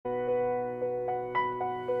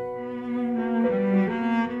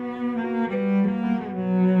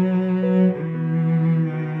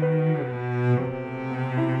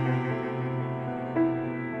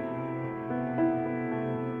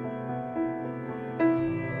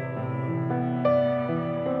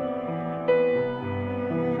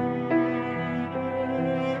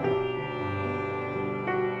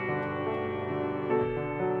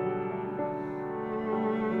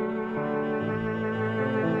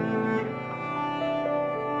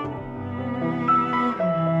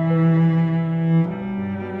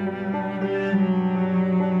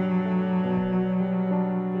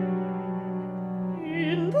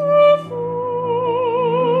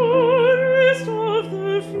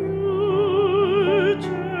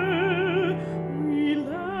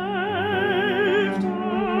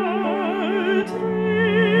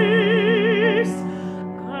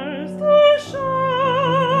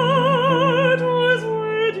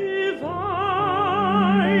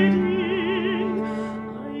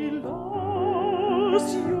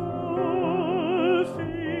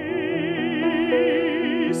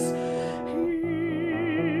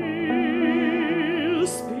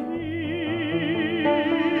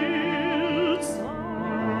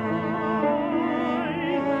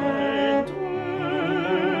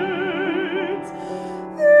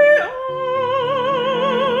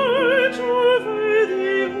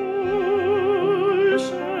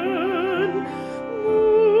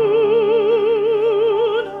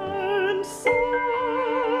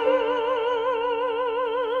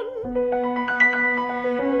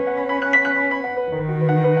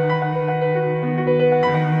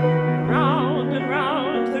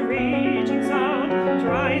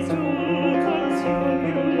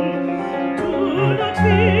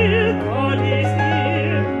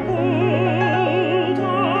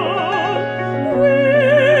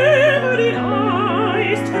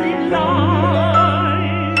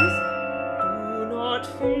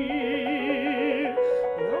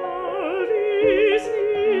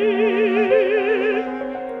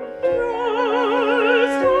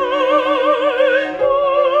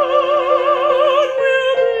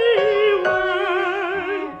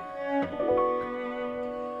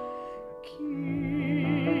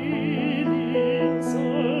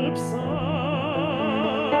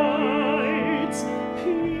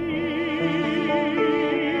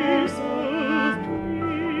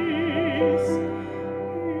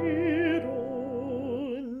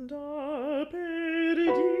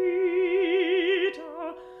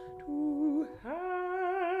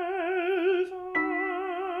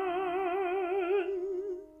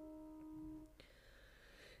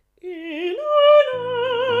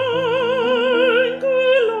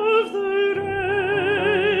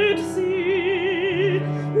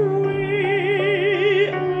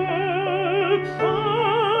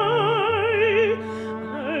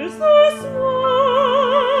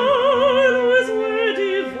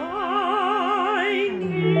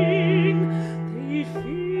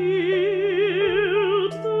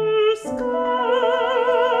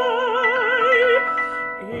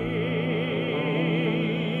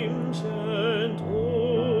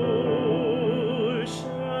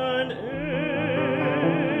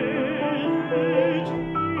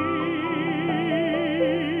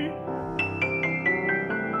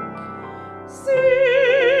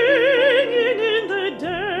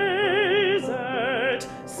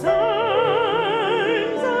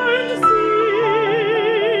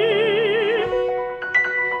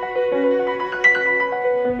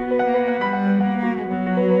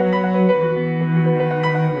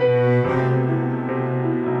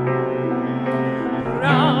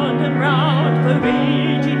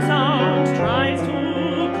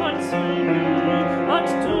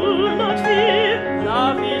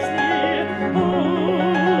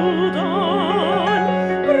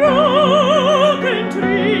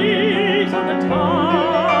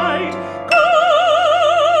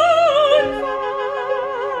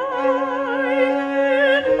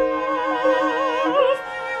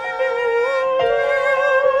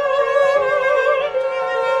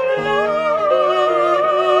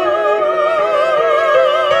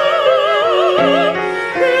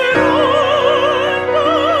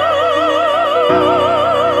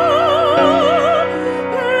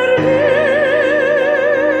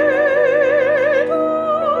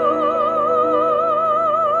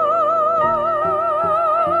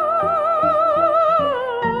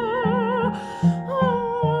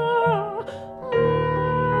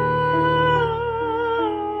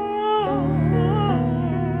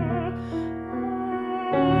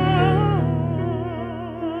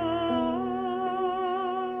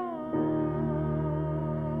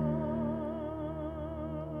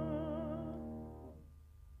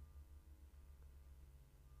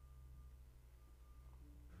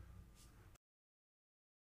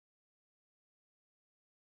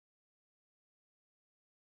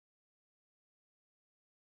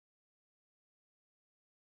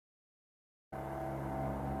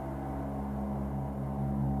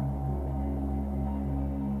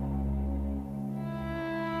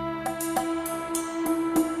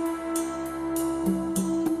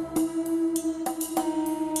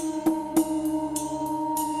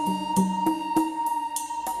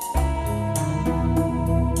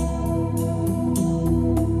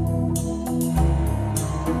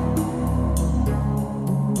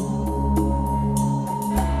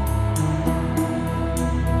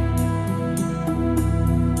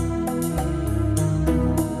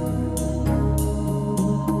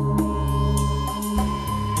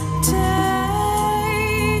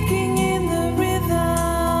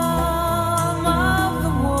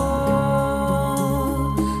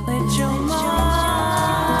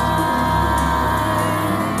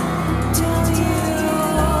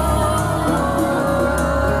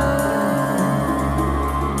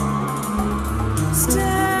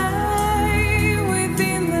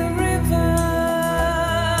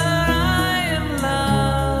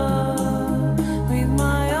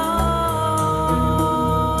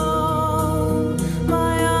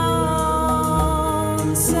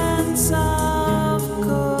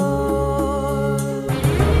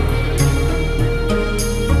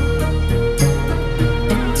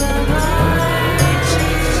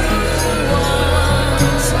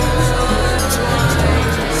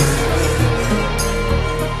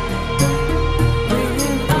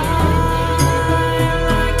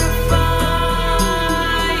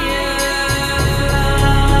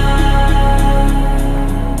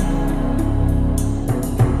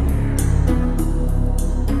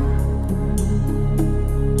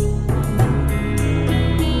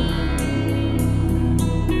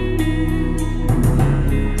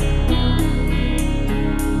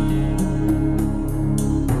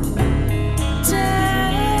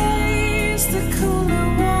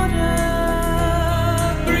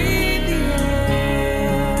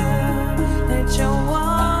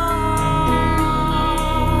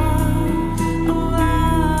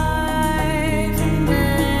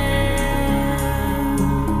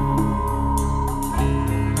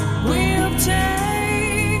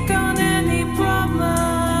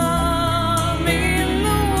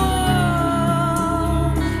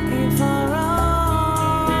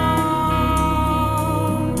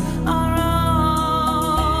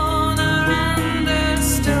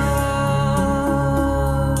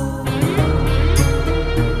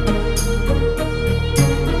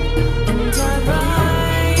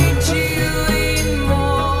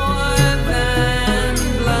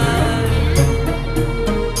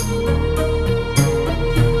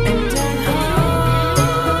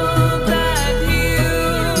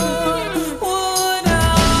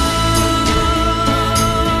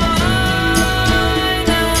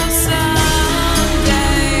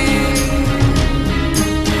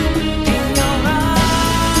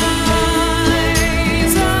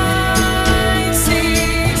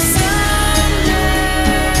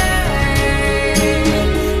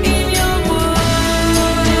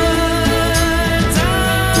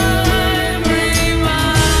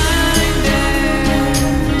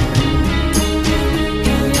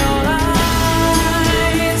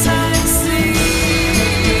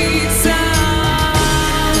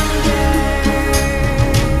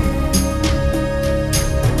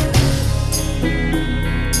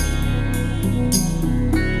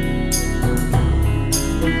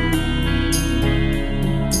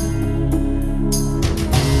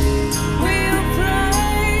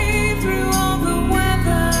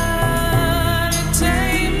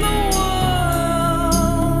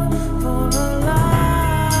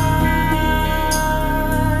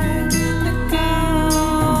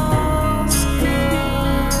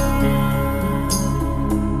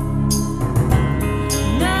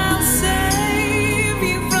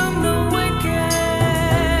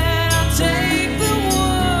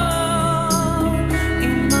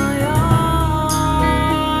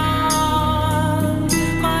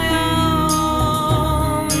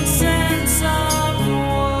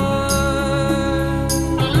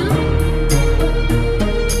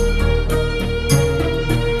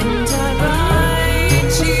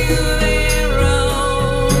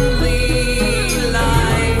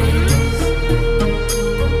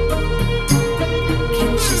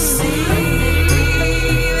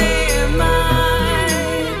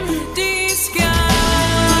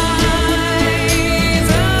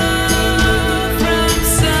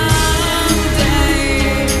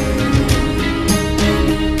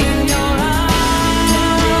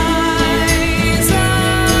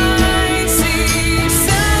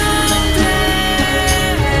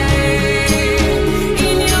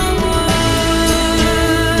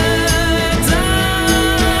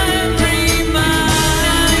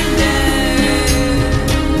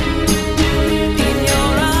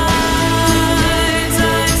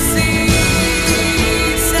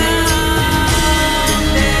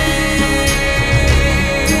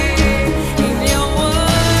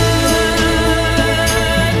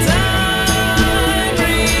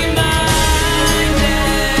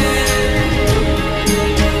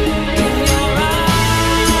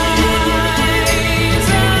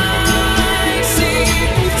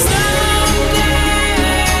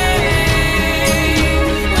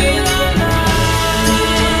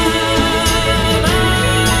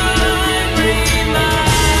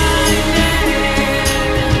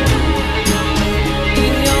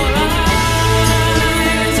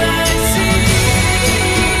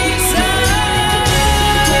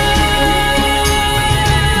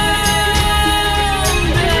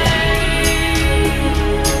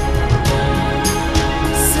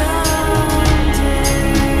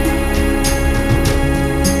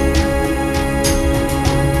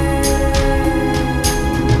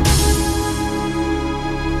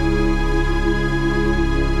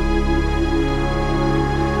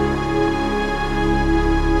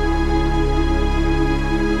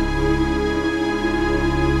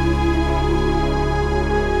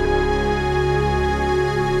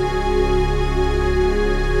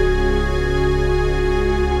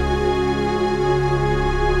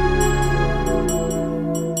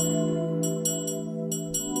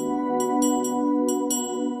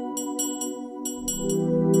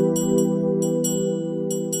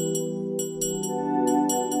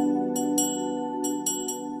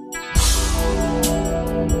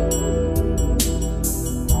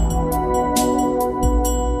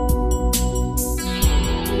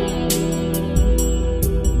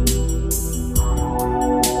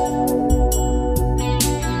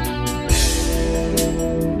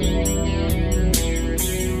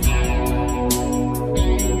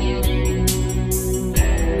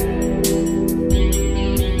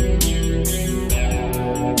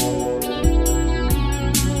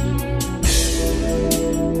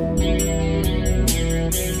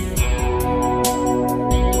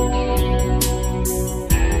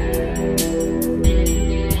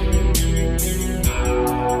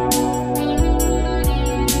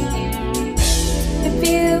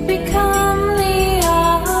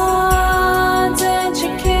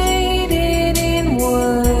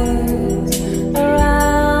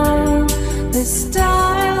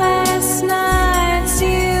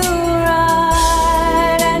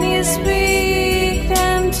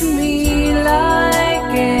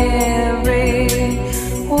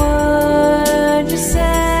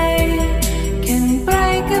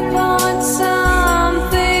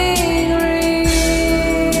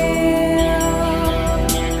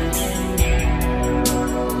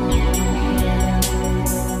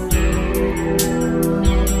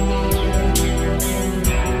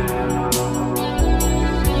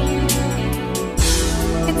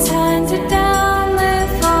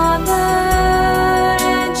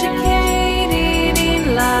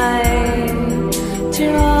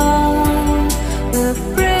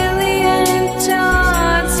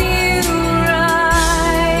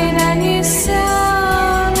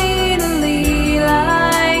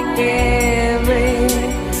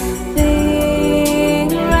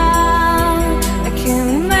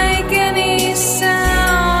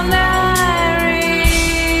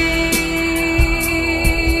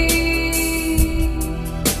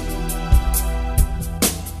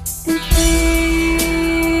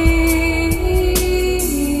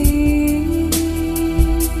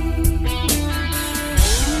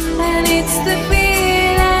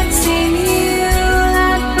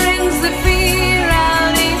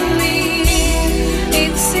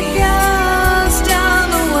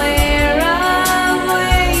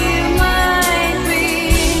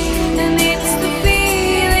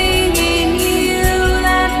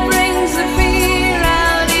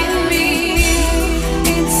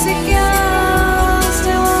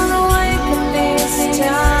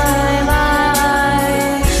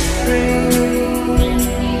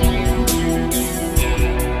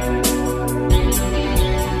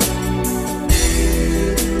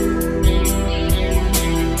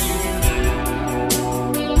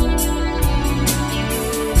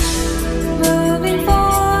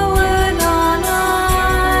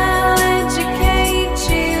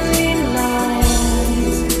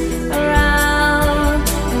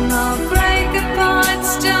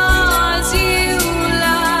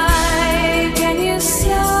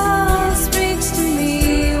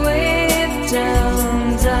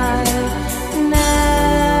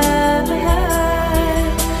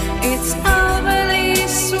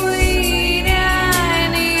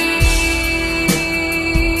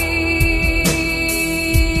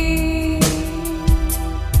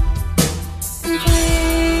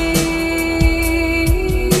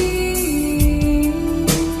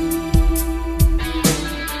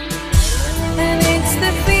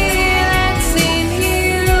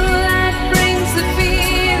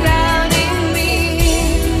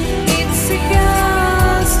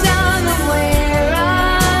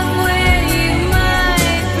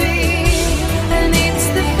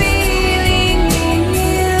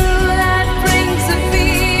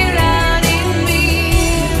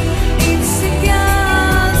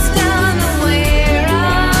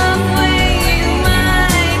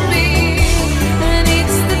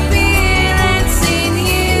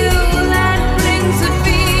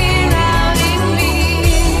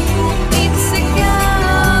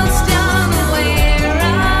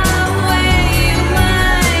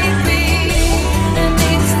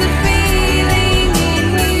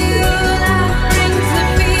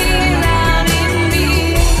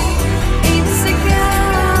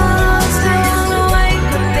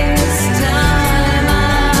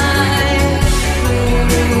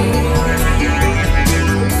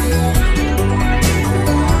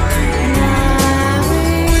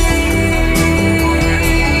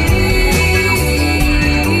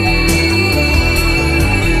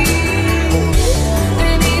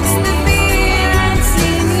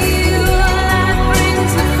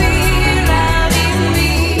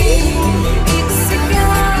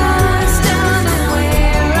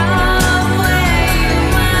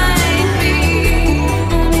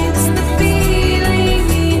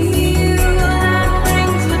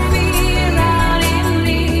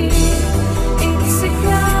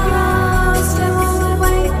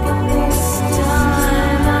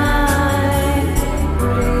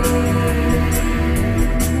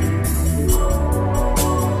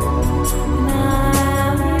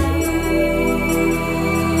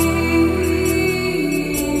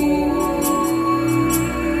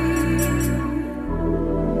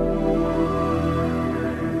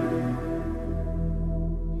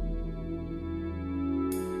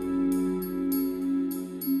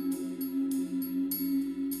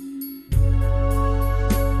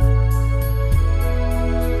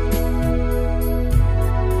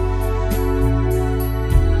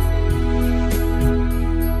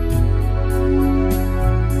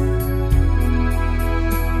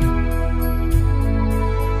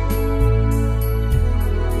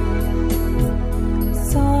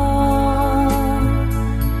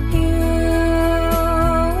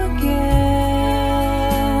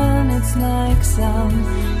some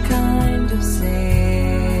kind of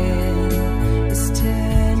sin is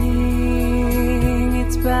turning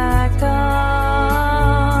its back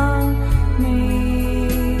on me,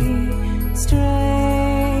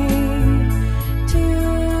 straight to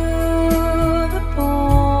the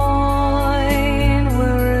point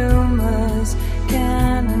where rumors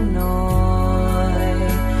can annoy.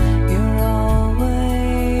 You're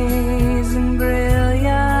always in brilliant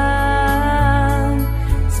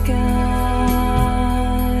skies,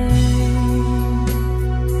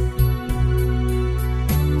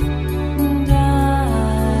 and I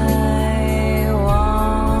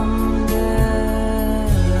wander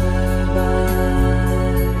by.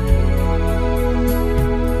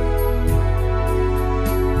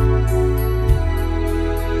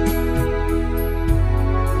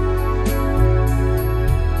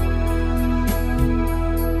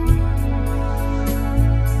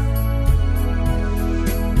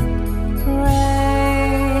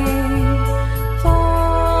 Pray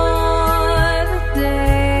for the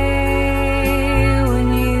day when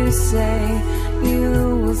you say you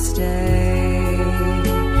will stay.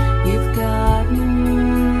 You've gotten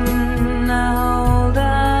a hold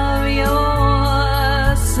of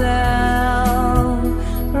yourself.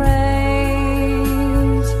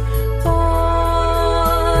 Race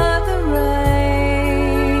for the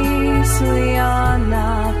race. We are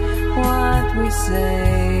not what we say.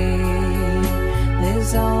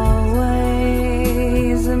 There's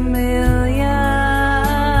always a million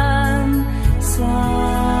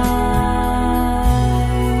signs,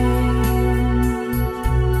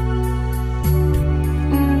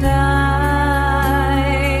 and I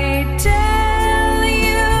tell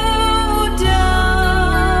you,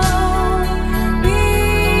 don't be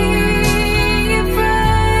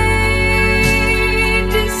afraid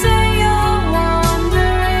to say you're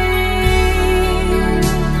wandering.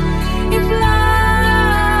 If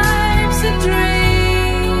life's a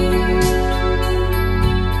dream,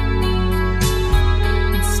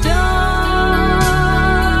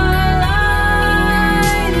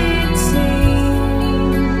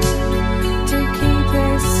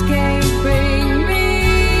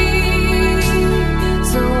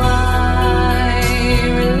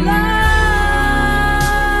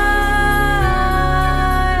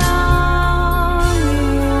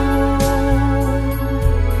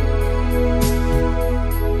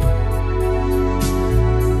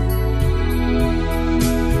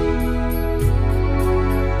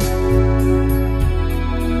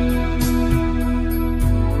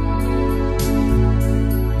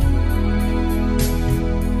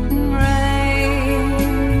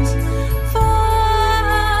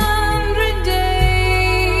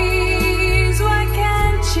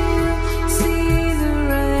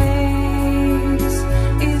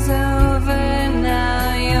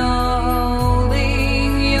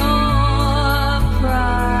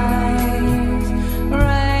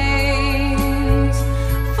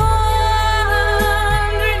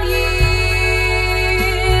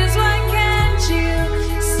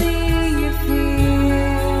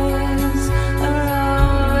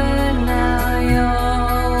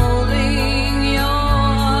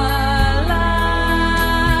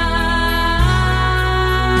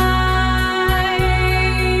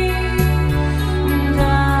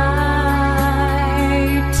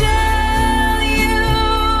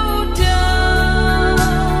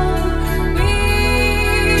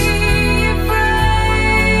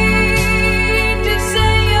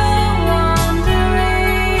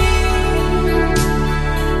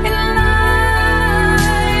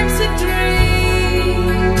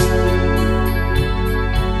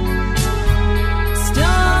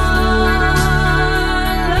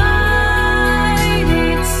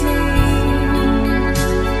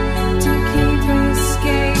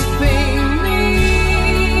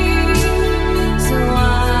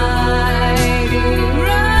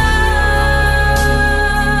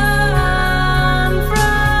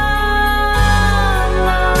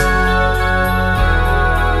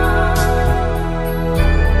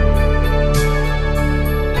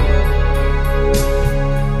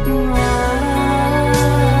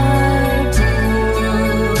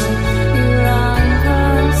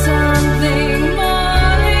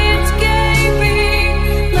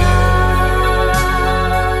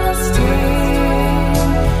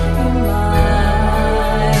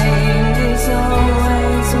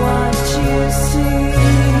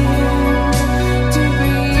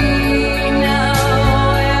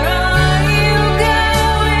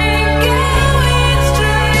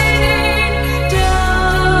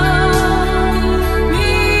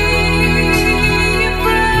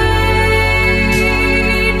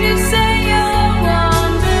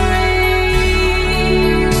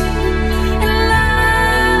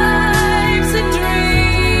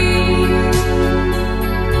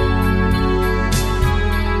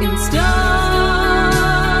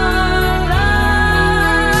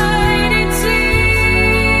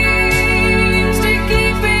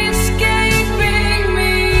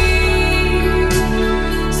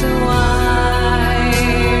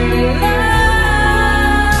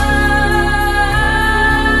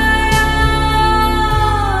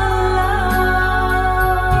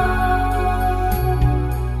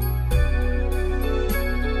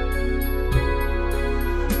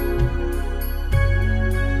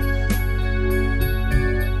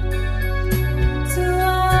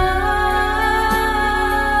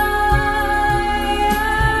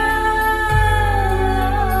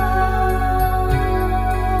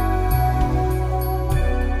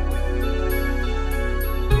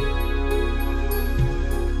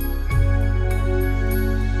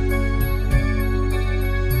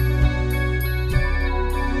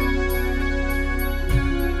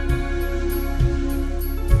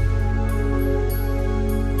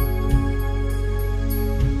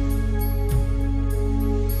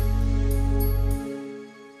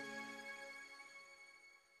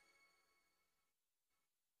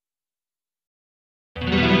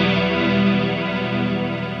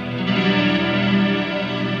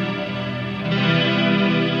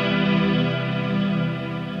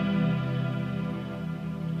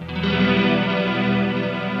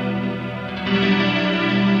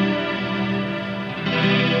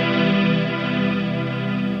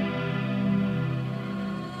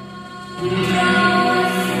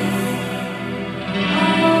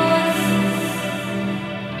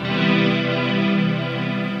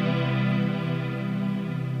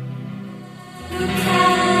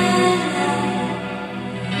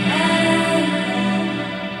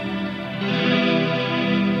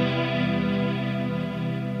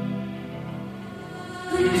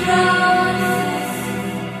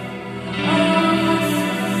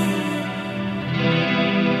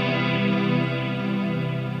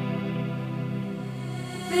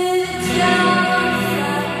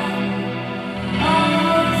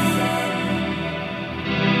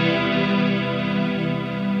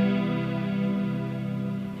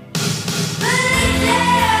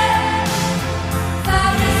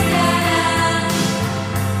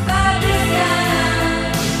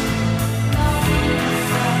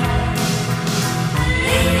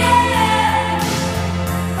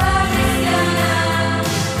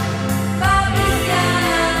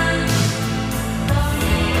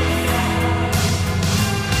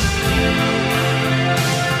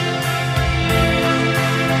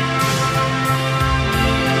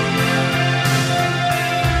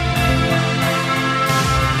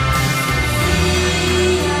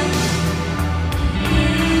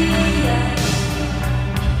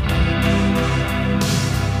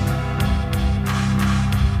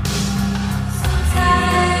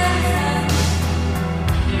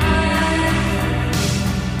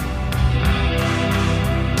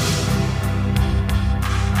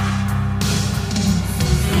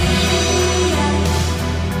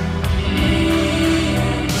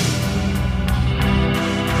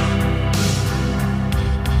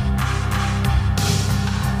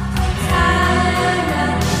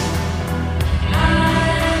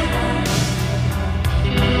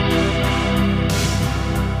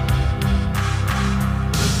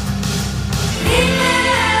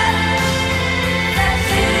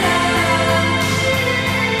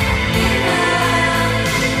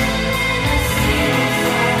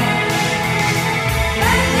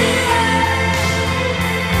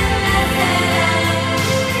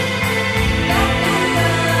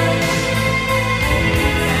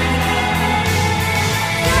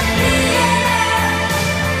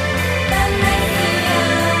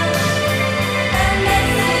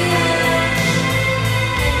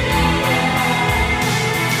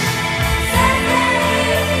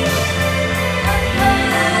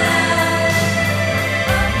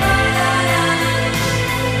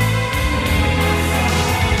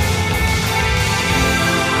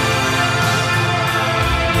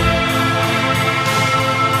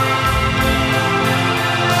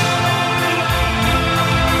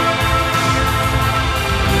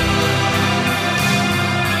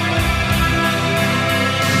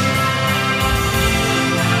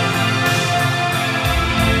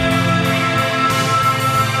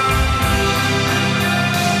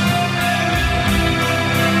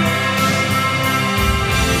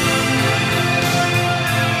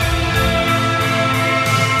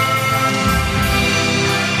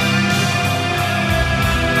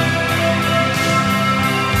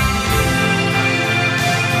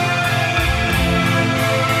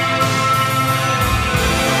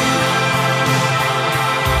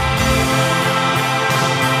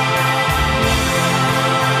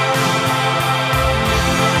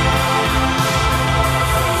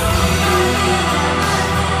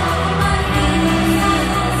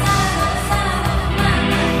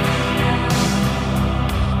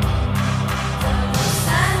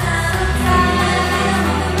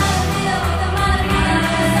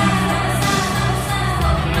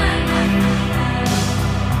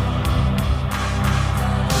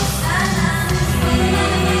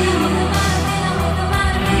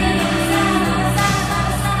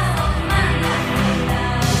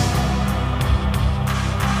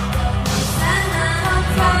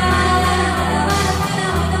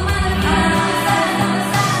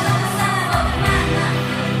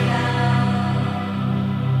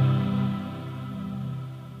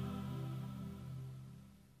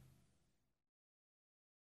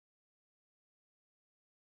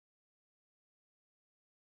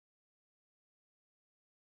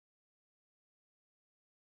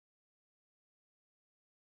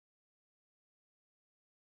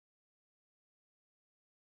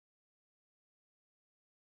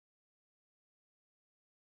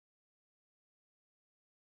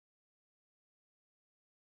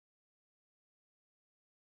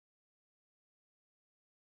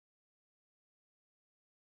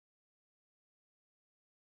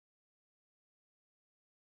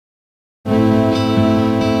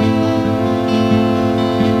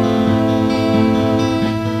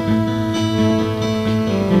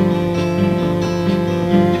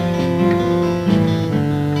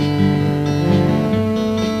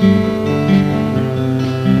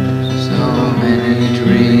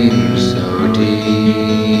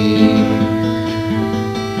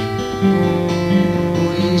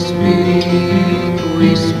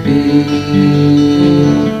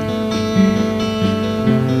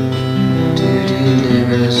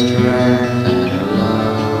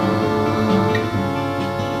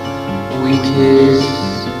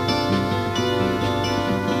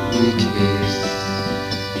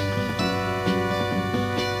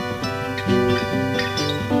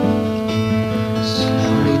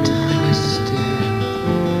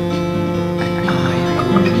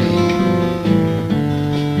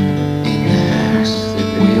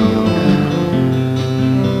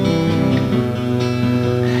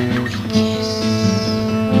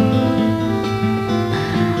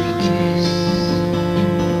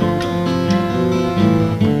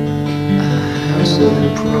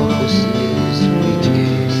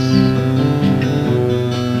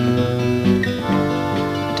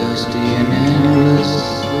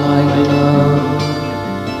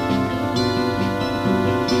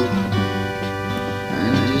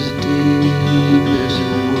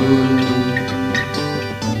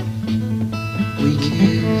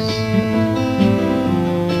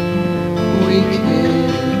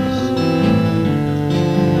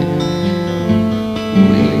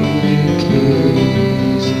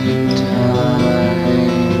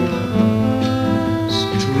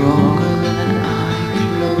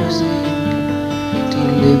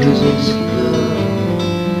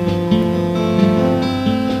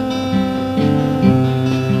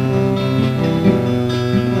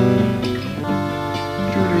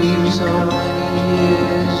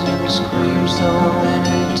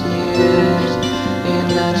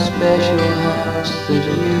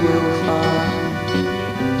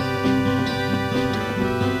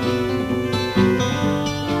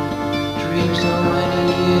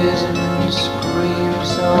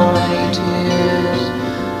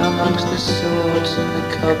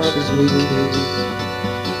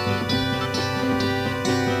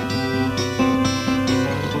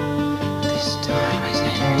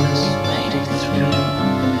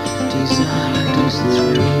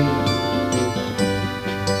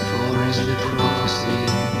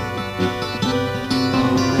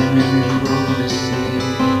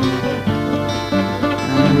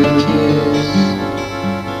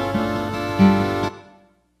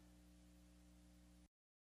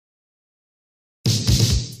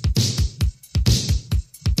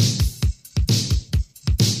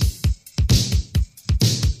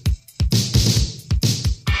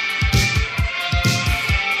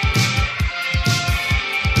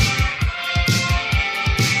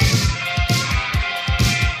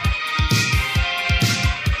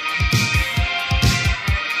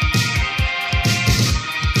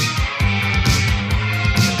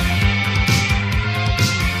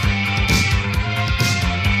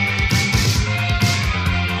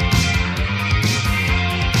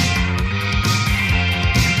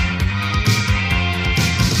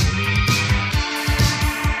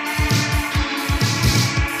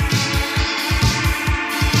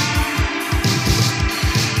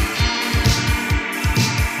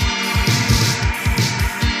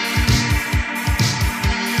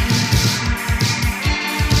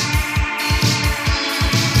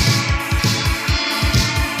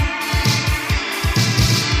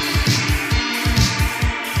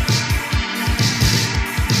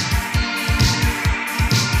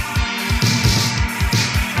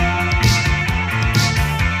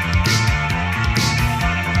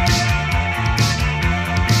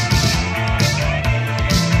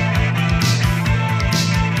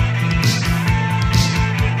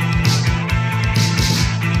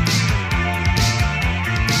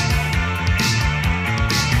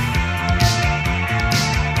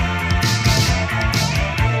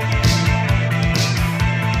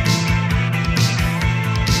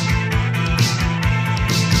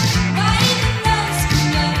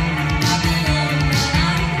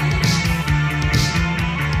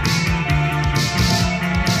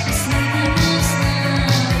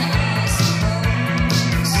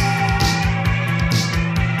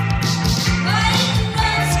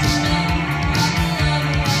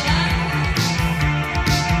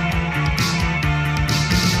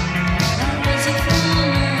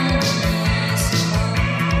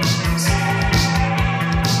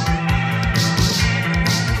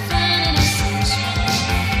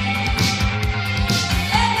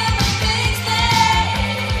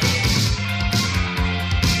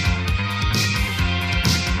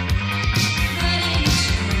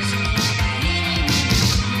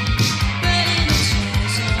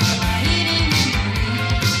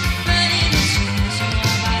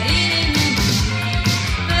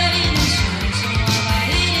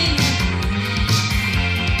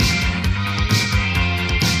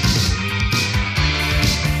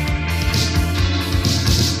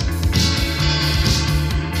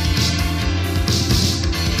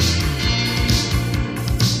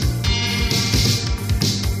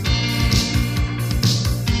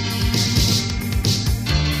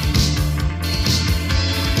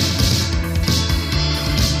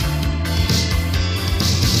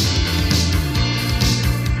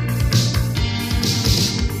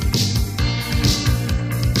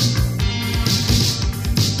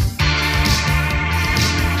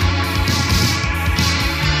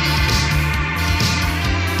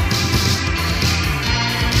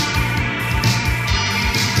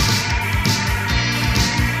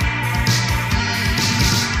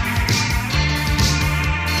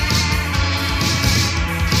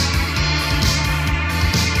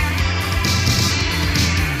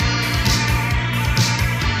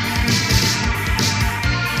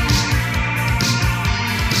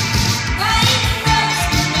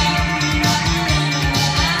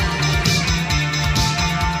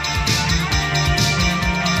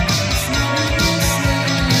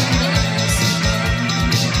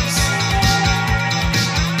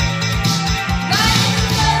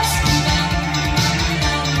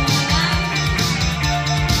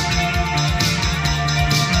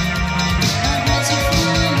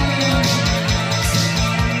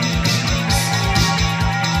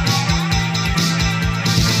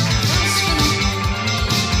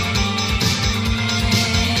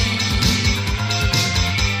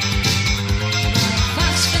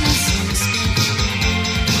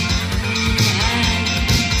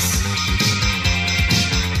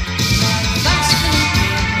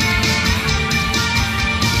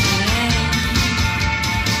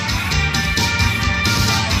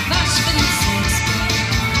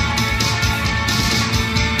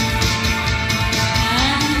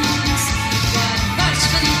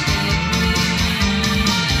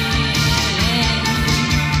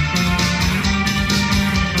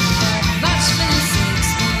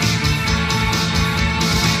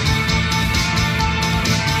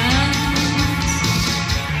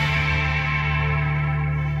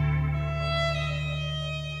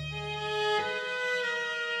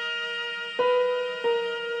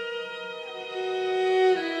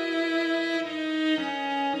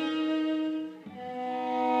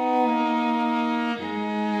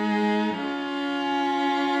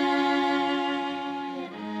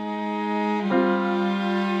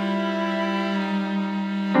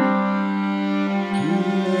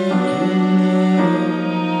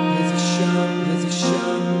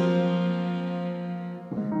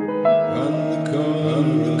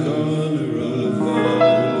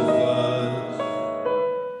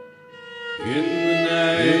 In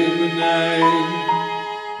the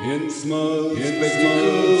night, in smoke,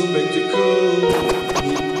 spectacle,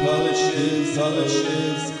 he polishes,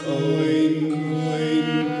 coin.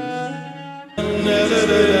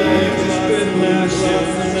 Spit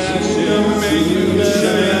mashes, make you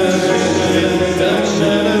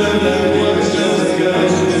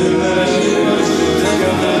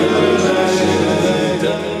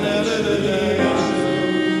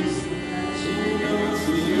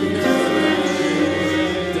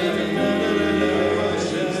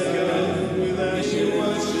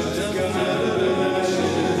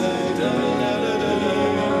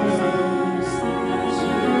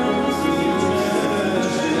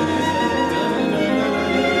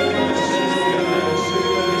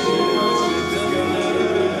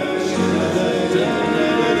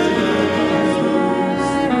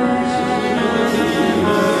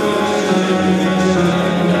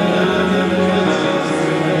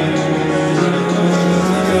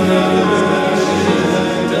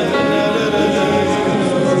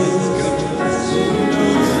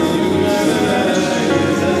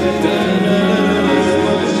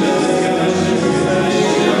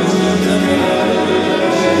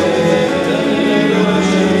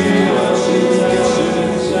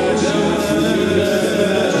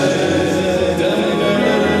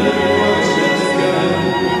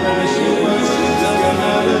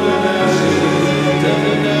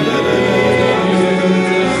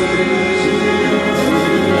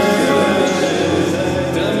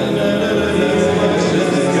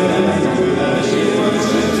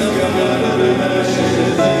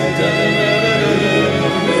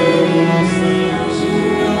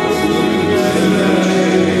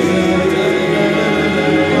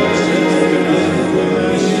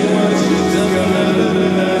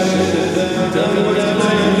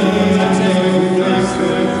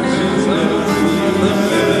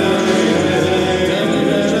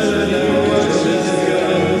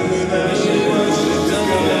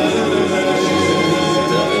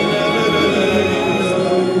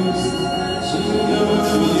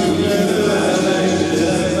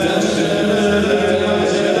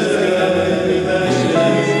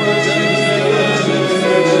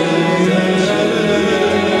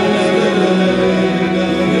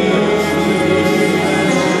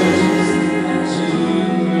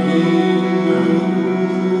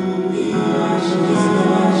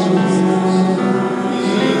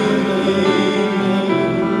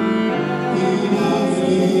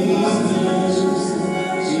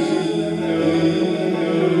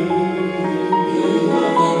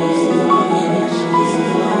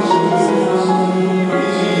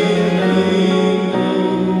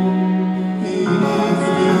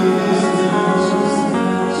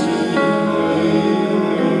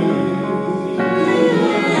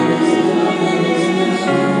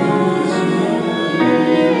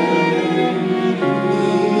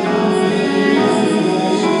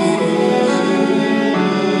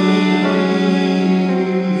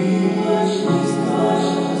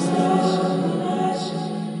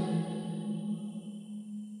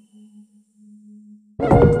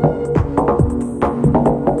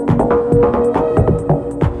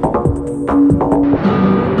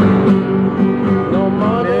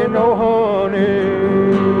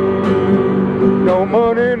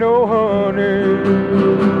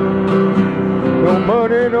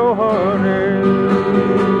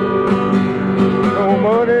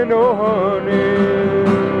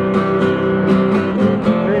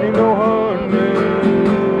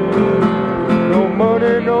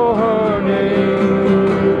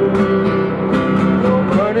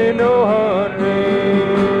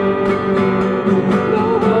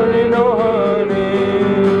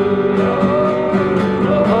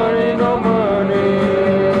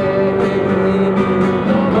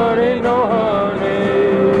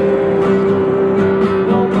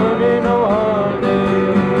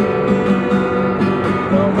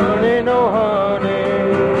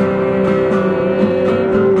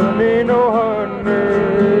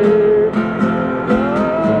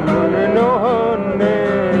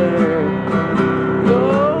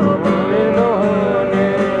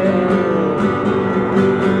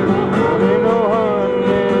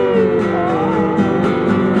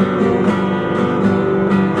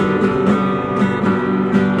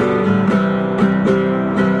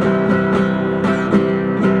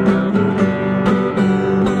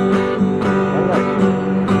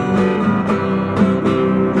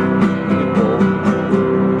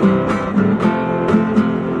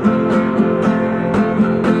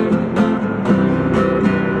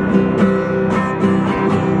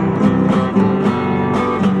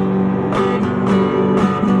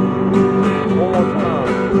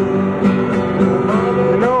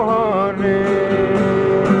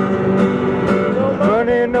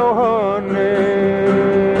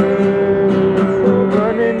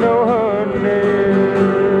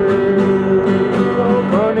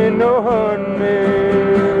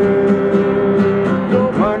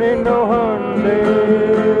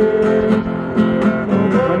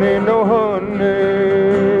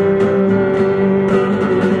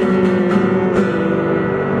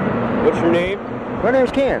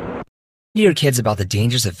To your kids about the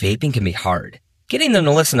dangers of vaping can be hard. Getting them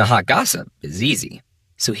to listen to hot gossip is easy.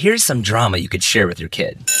 So here's some drama you could share with your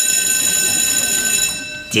kid.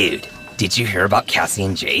 Dude, did you hear about Cassie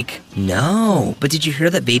and Jake? No, but did you hear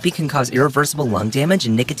that vaping can cause irreversible lung damage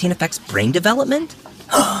and nicotine affects brain development?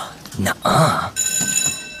 Nuh-uh.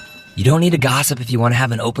 You don't need to gossip if you want to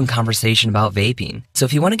have an open conversation about vaping. So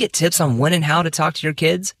if you want to get tips on when and how to talk to your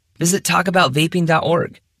kids, visit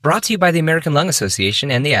talkaboutvaping.org. Brought to you by the American Lung Association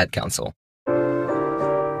and the Ad Council.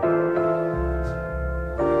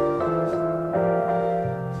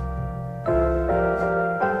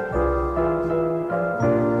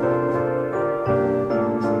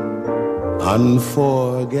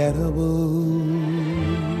 Unforgettable,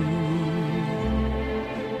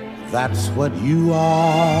 that's what you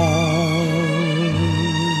are.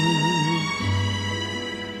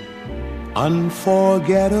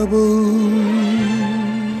 Unforgettable,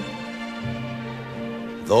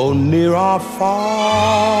 though near or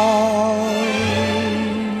far.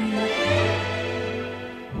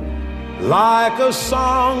 Like a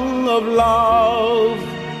song of love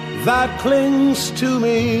that clings to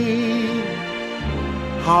me,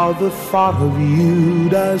 how the thought of you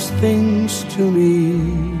does things to me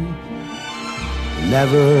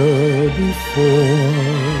never before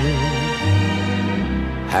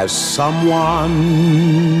has someone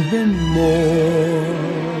been more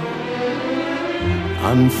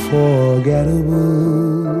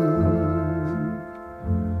unforgettable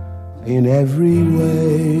in every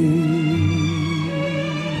way.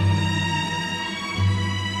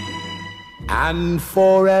 And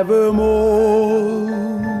forevermore,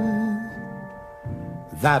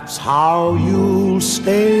 that's how you'll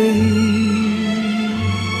stay.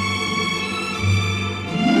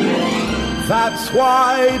 That's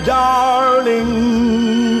why, darling,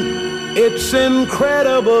 it's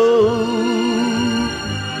incredible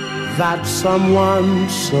that someone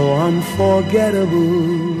so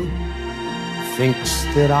unforgettable thinks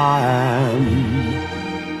that I am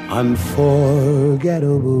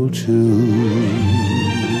unforgettable too.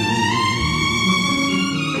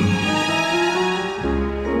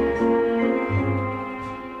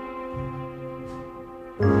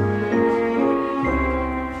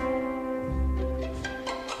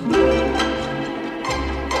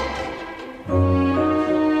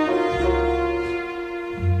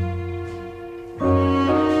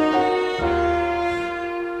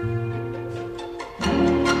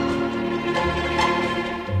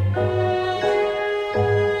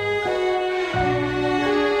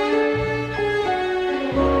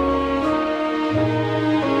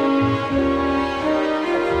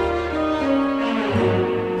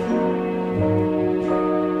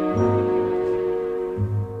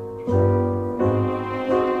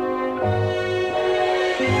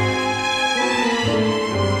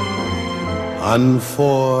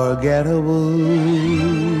 Unforgettable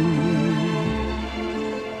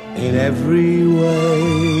in every way,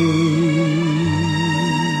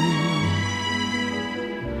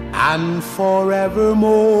 and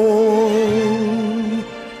forevermore,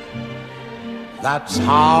 that's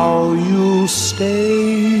how you'll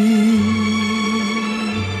stay.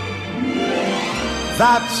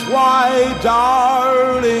 That's why,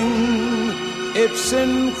 darling, it's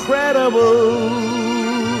incredible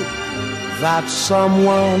that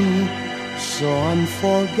someone so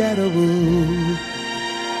unforgettable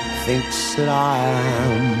thinks that I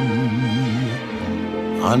am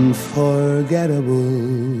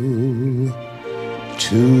unforgettable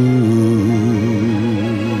too.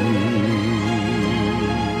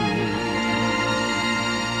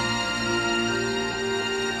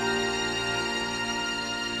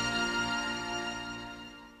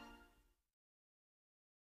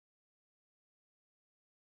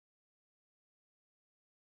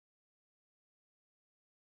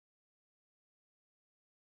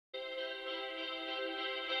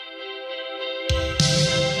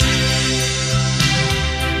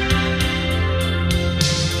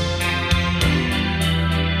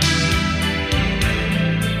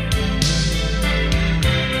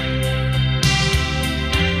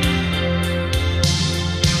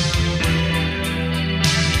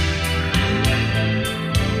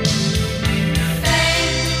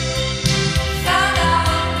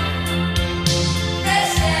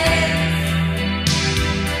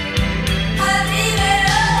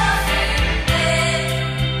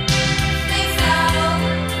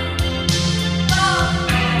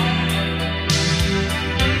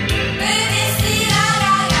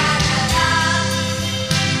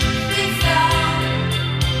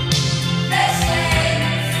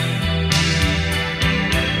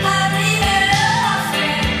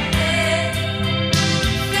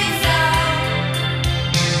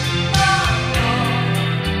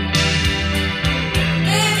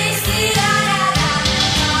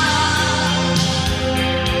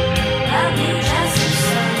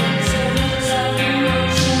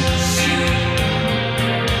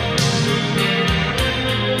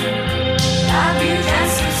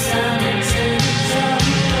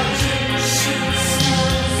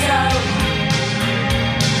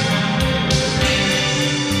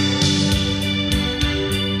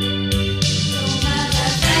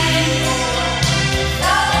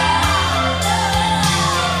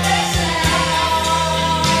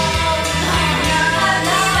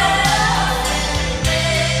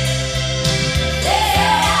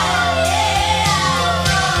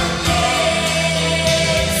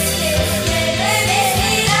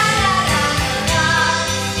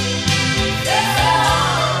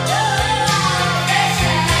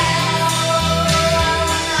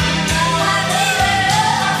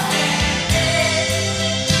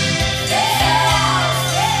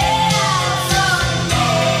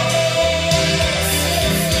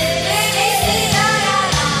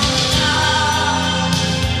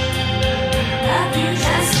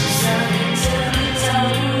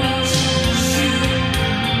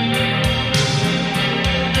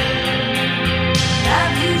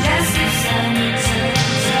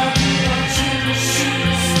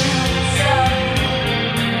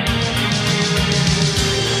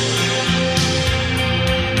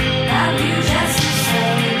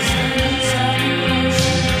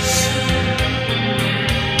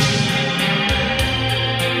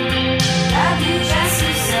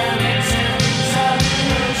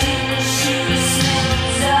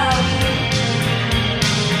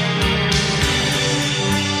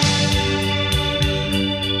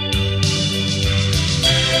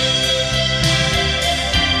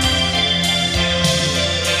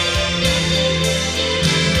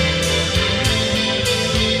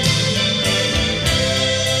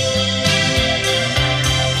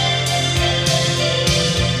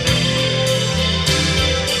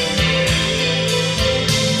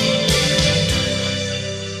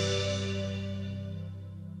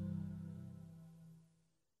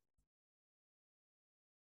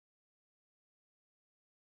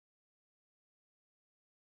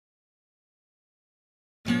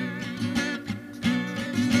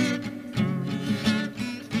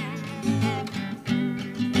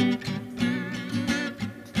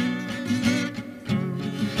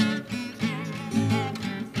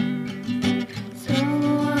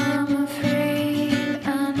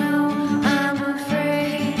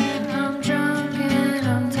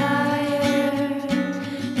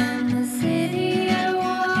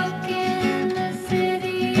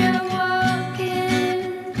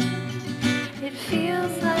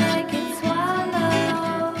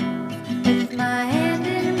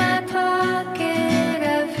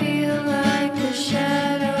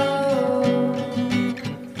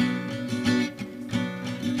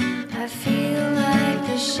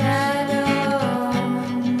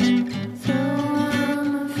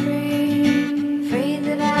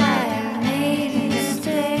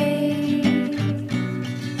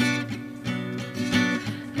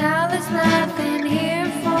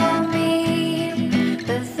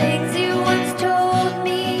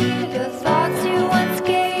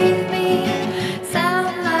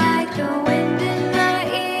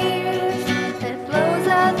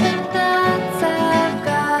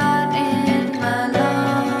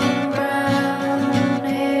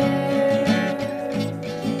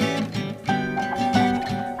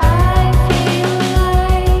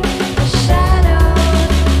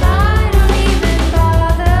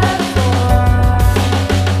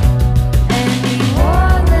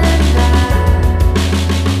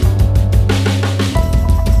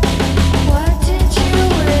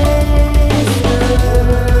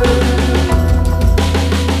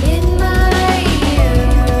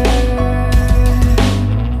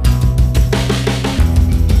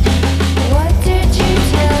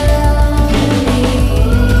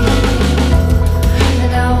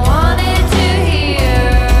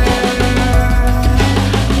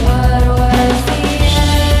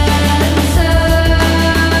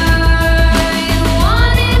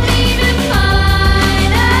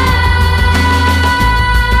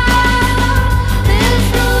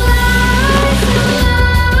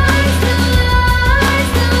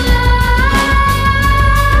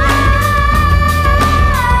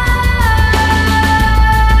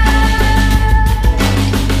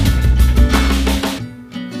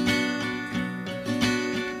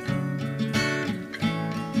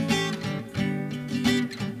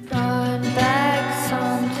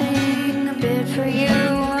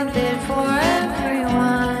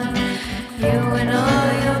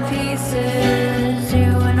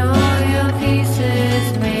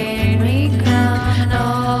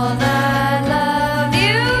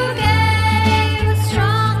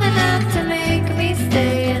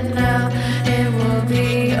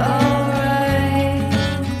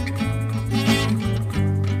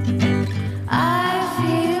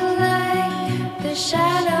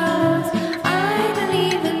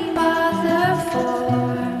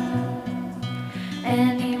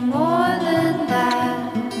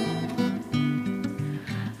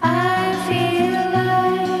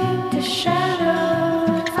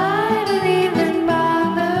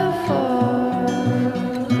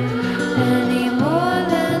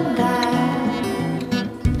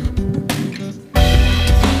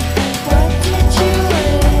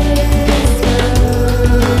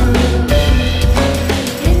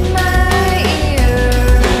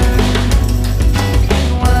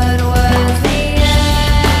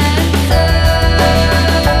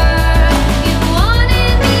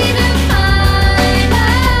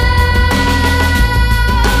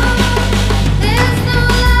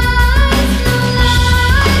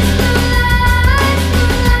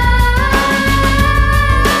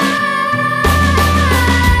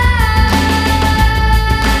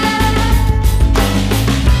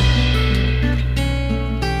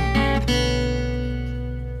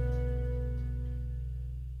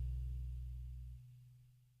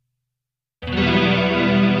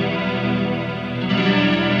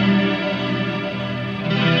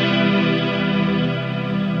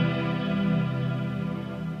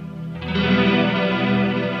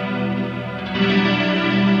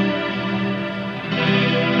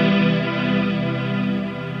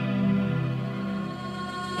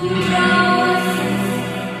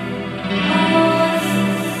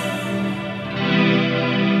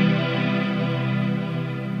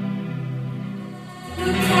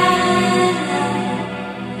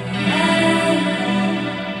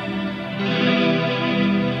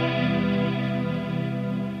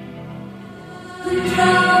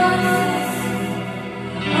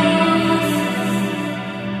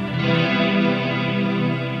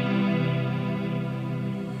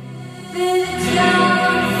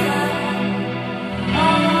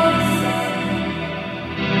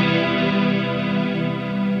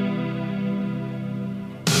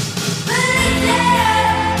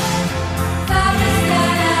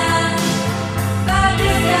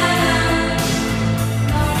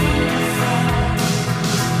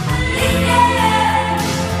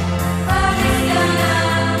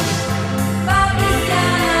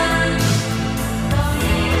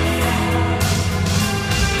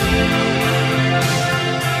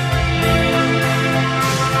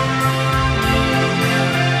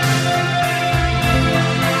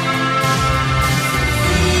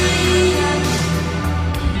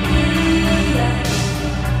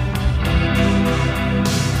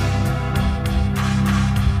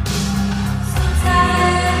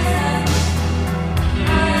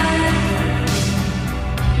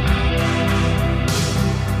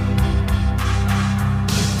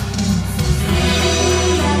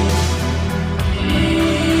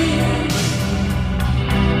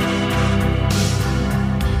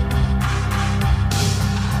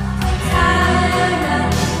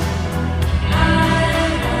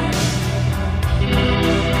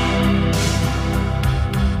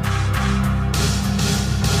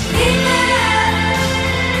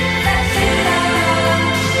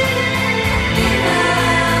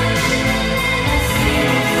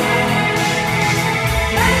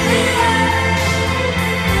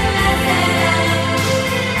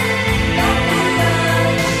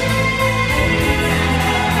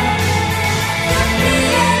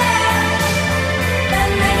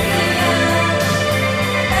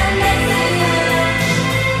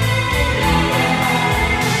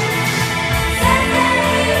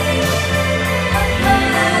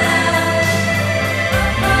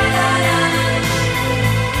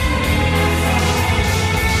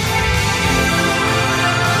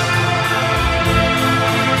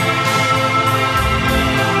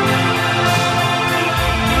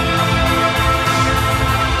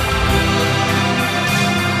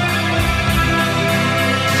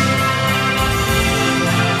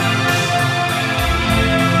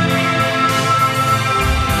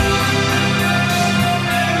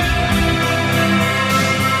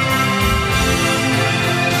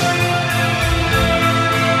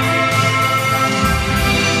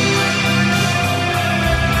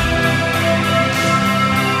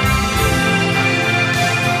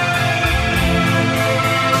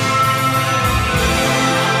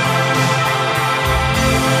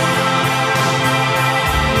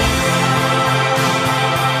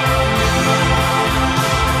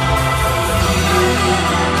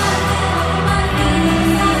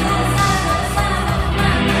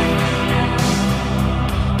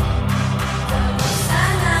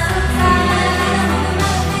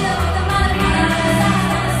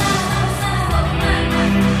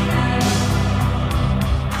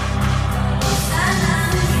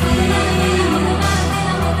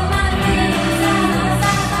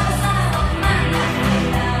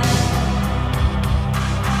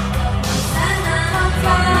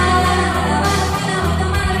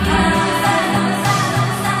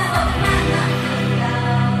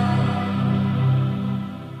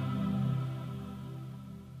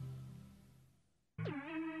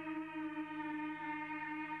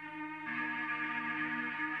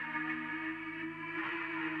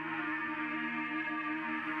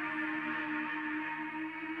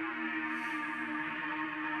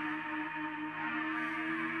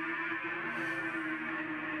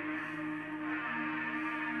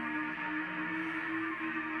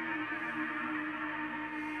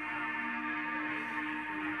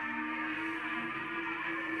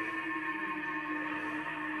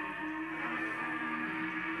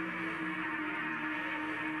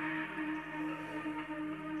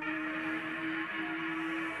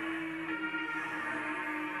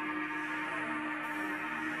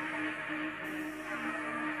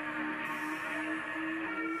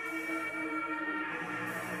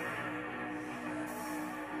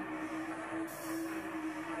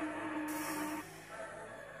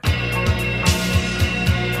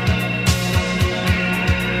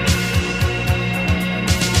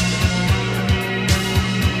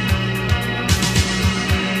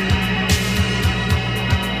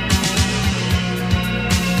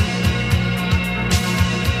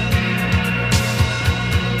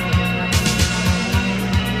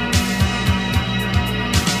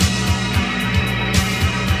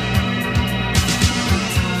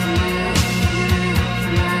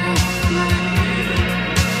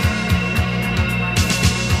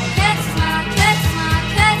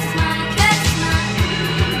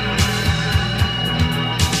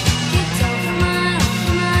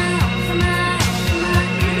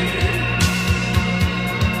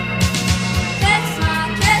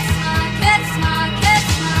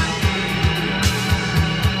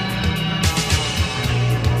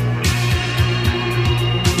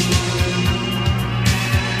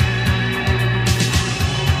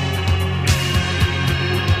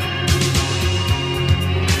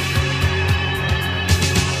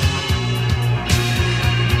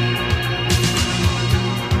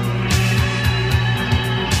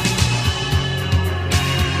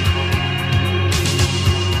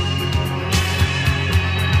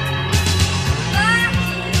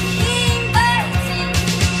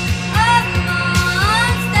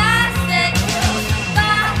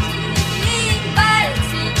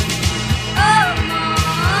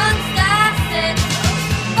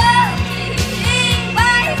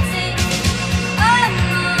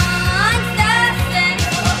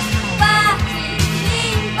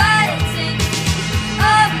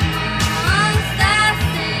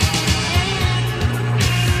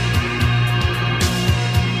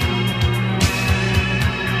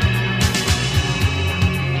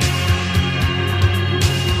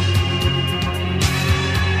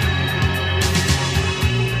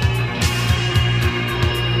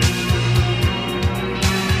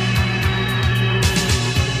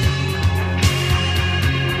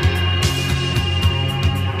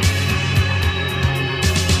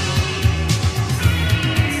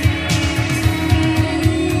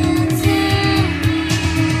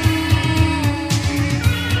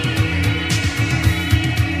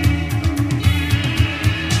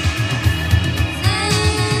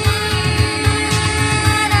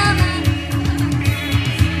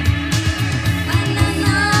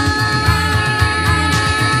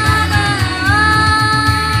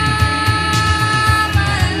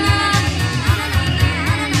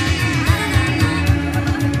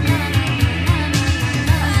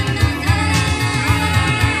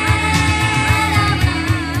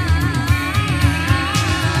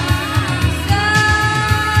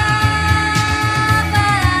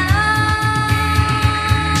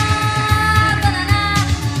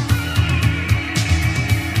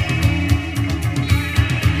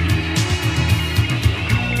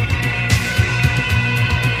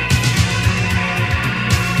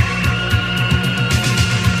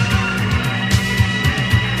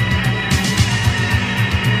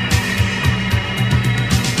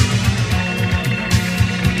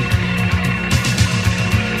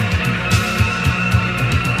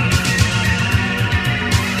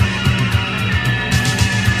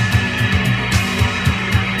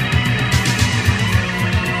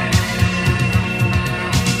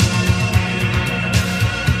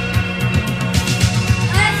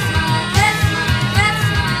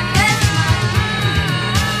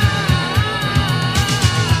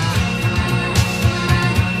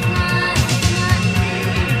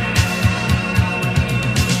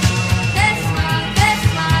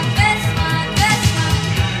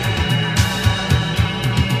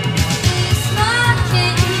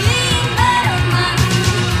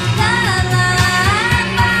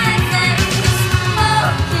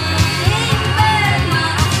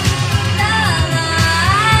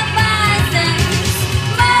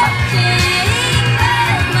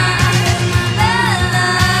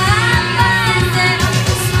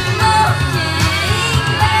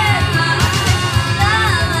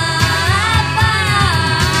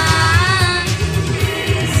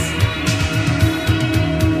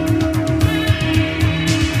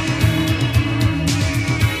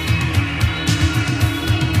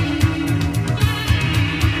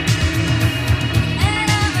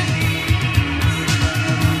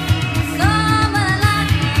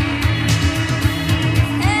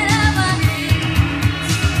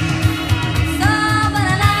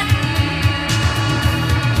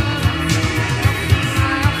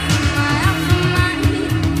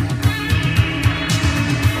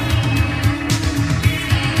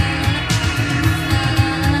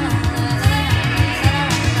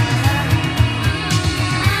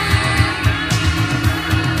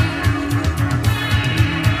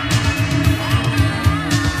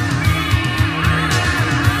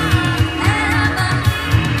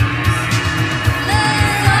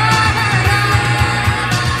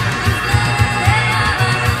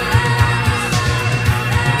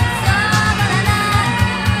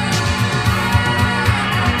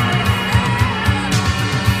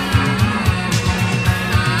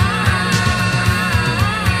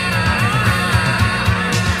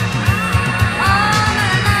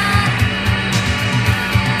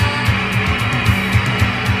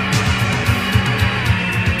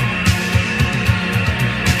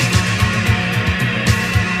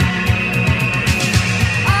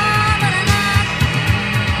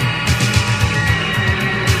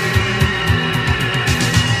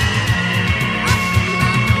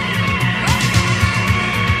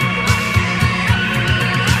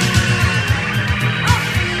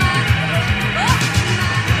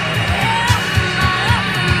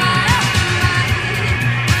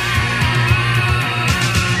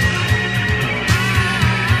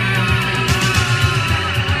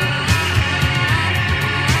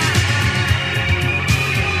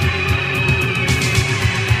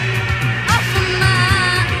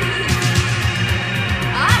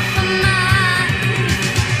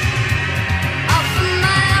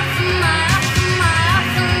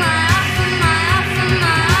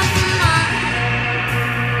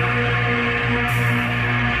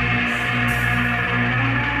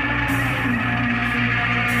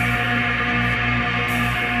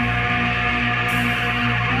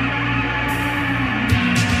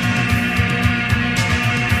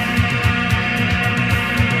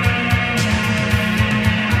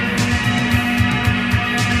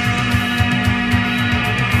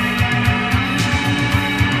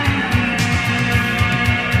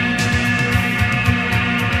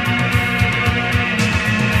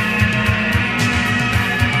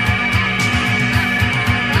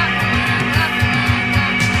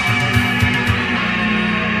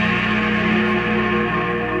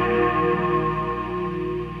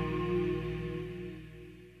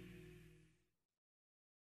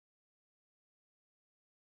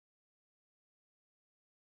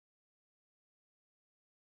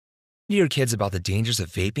 to your kids about the dangers of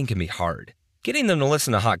vaping can be hard. Getting them to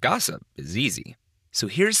listen to hot gossip is easy. So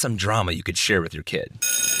here's some drama you could share with your kid.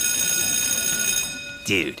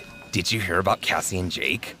 Dude, did you hear about Cassie and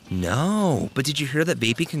Jake? No, but did you hear that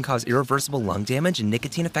vaping can cause irreversible lung damage and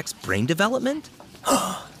nicotine affects brain development?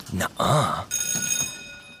 Nuh-uh.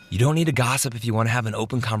 You don't need to gossip if you want to have an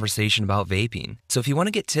open conversation about vaping. So if you want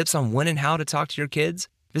to get tips on when and how to talk to your kids,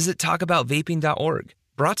 visit talkaboutvaping.org.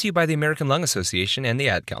 Brought to you by the American Lung Association and the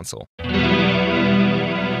Ad Council.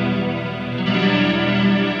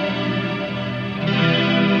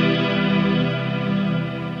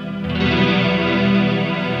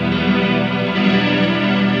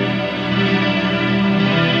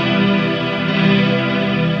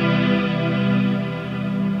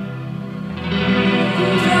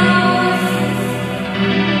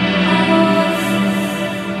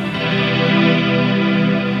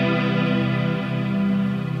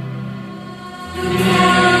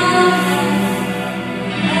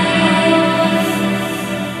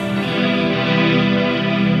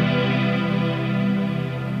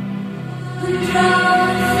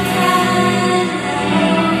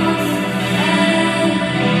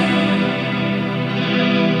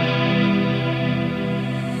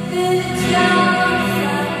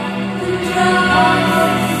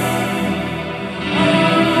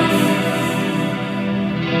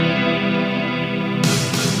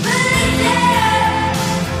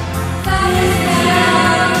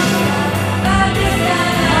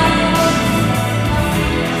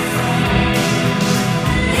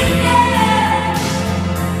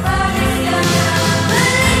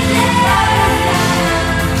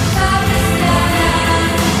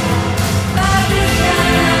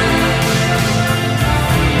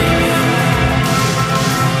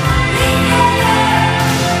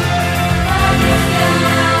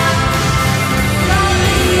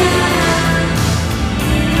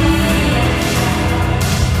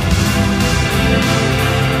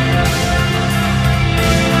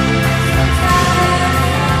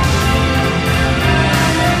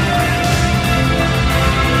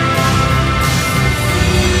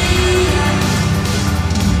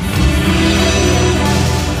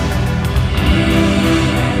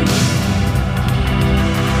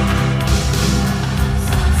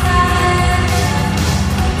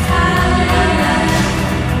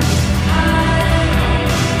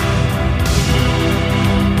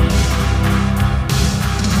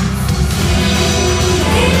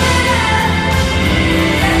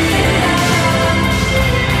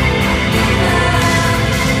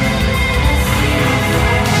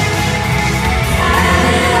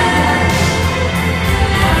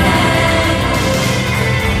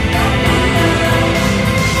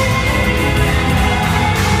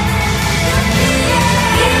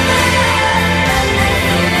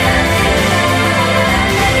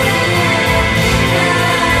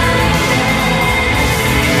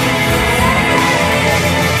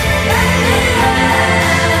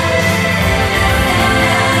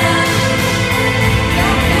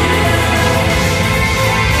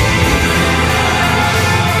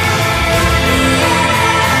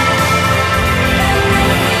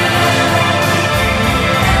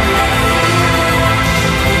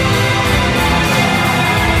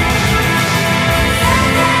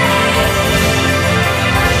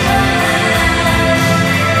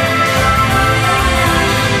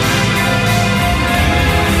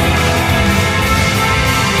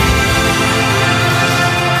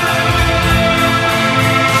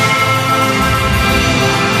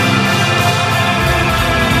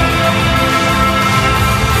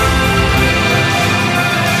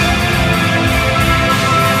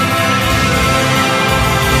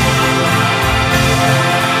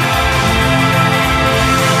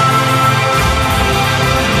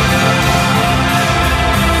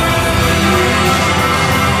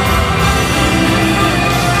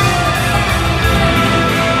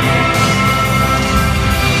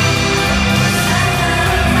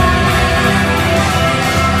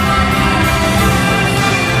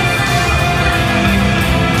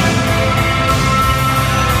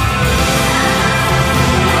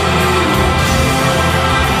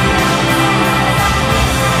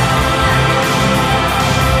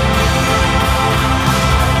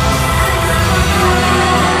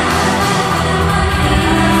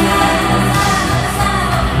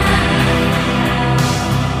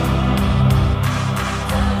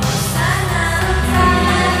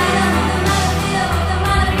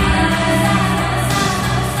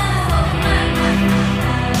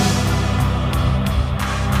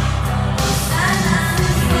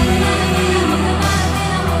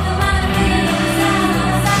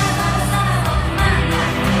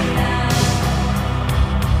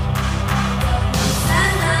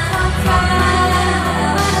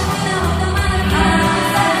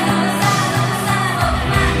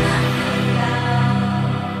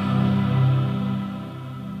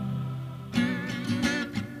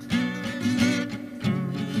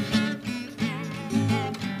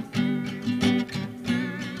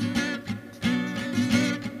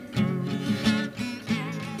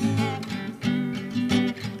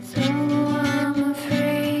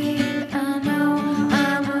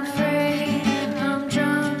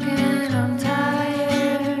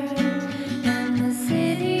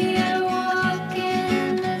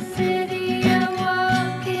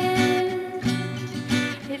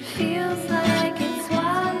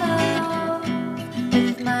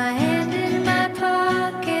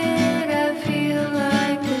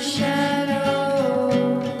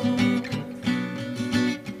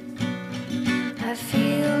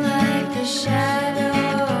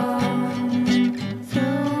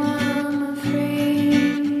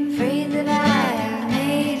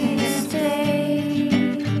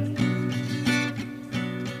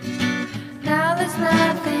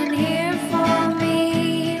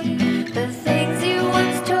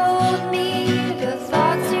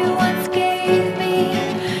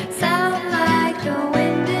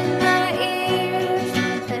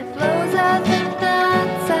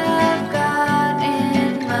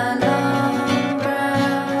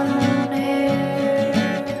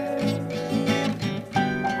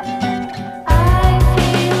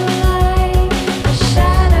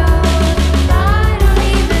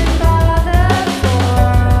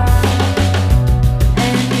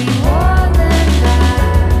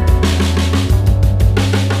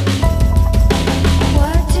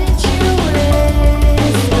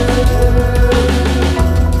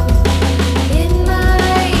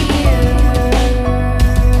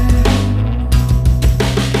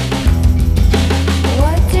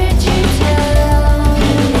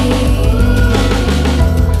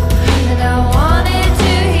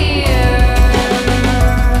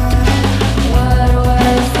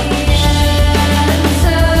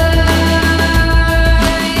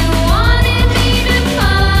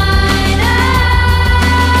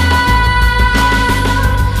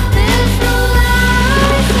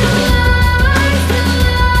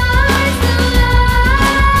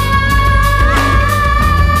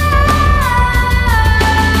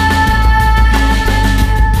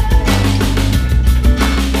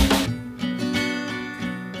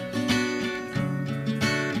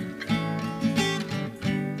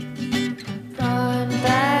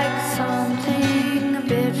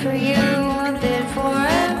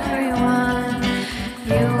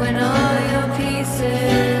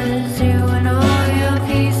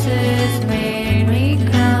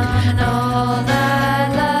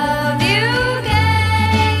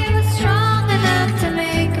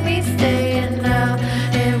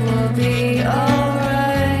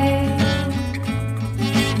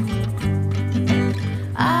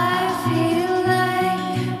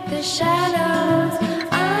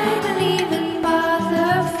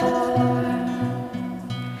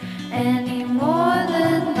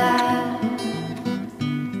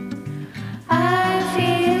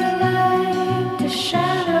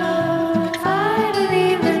 shadow. I don't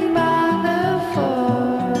even bother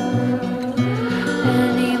for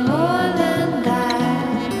any more than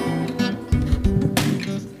that.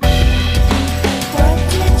 What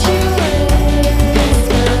did you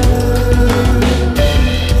whisper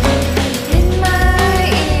in my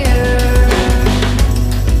ear?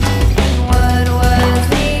 What was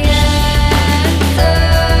the answer?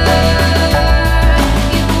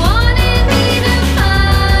 You wanted me to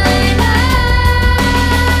find out.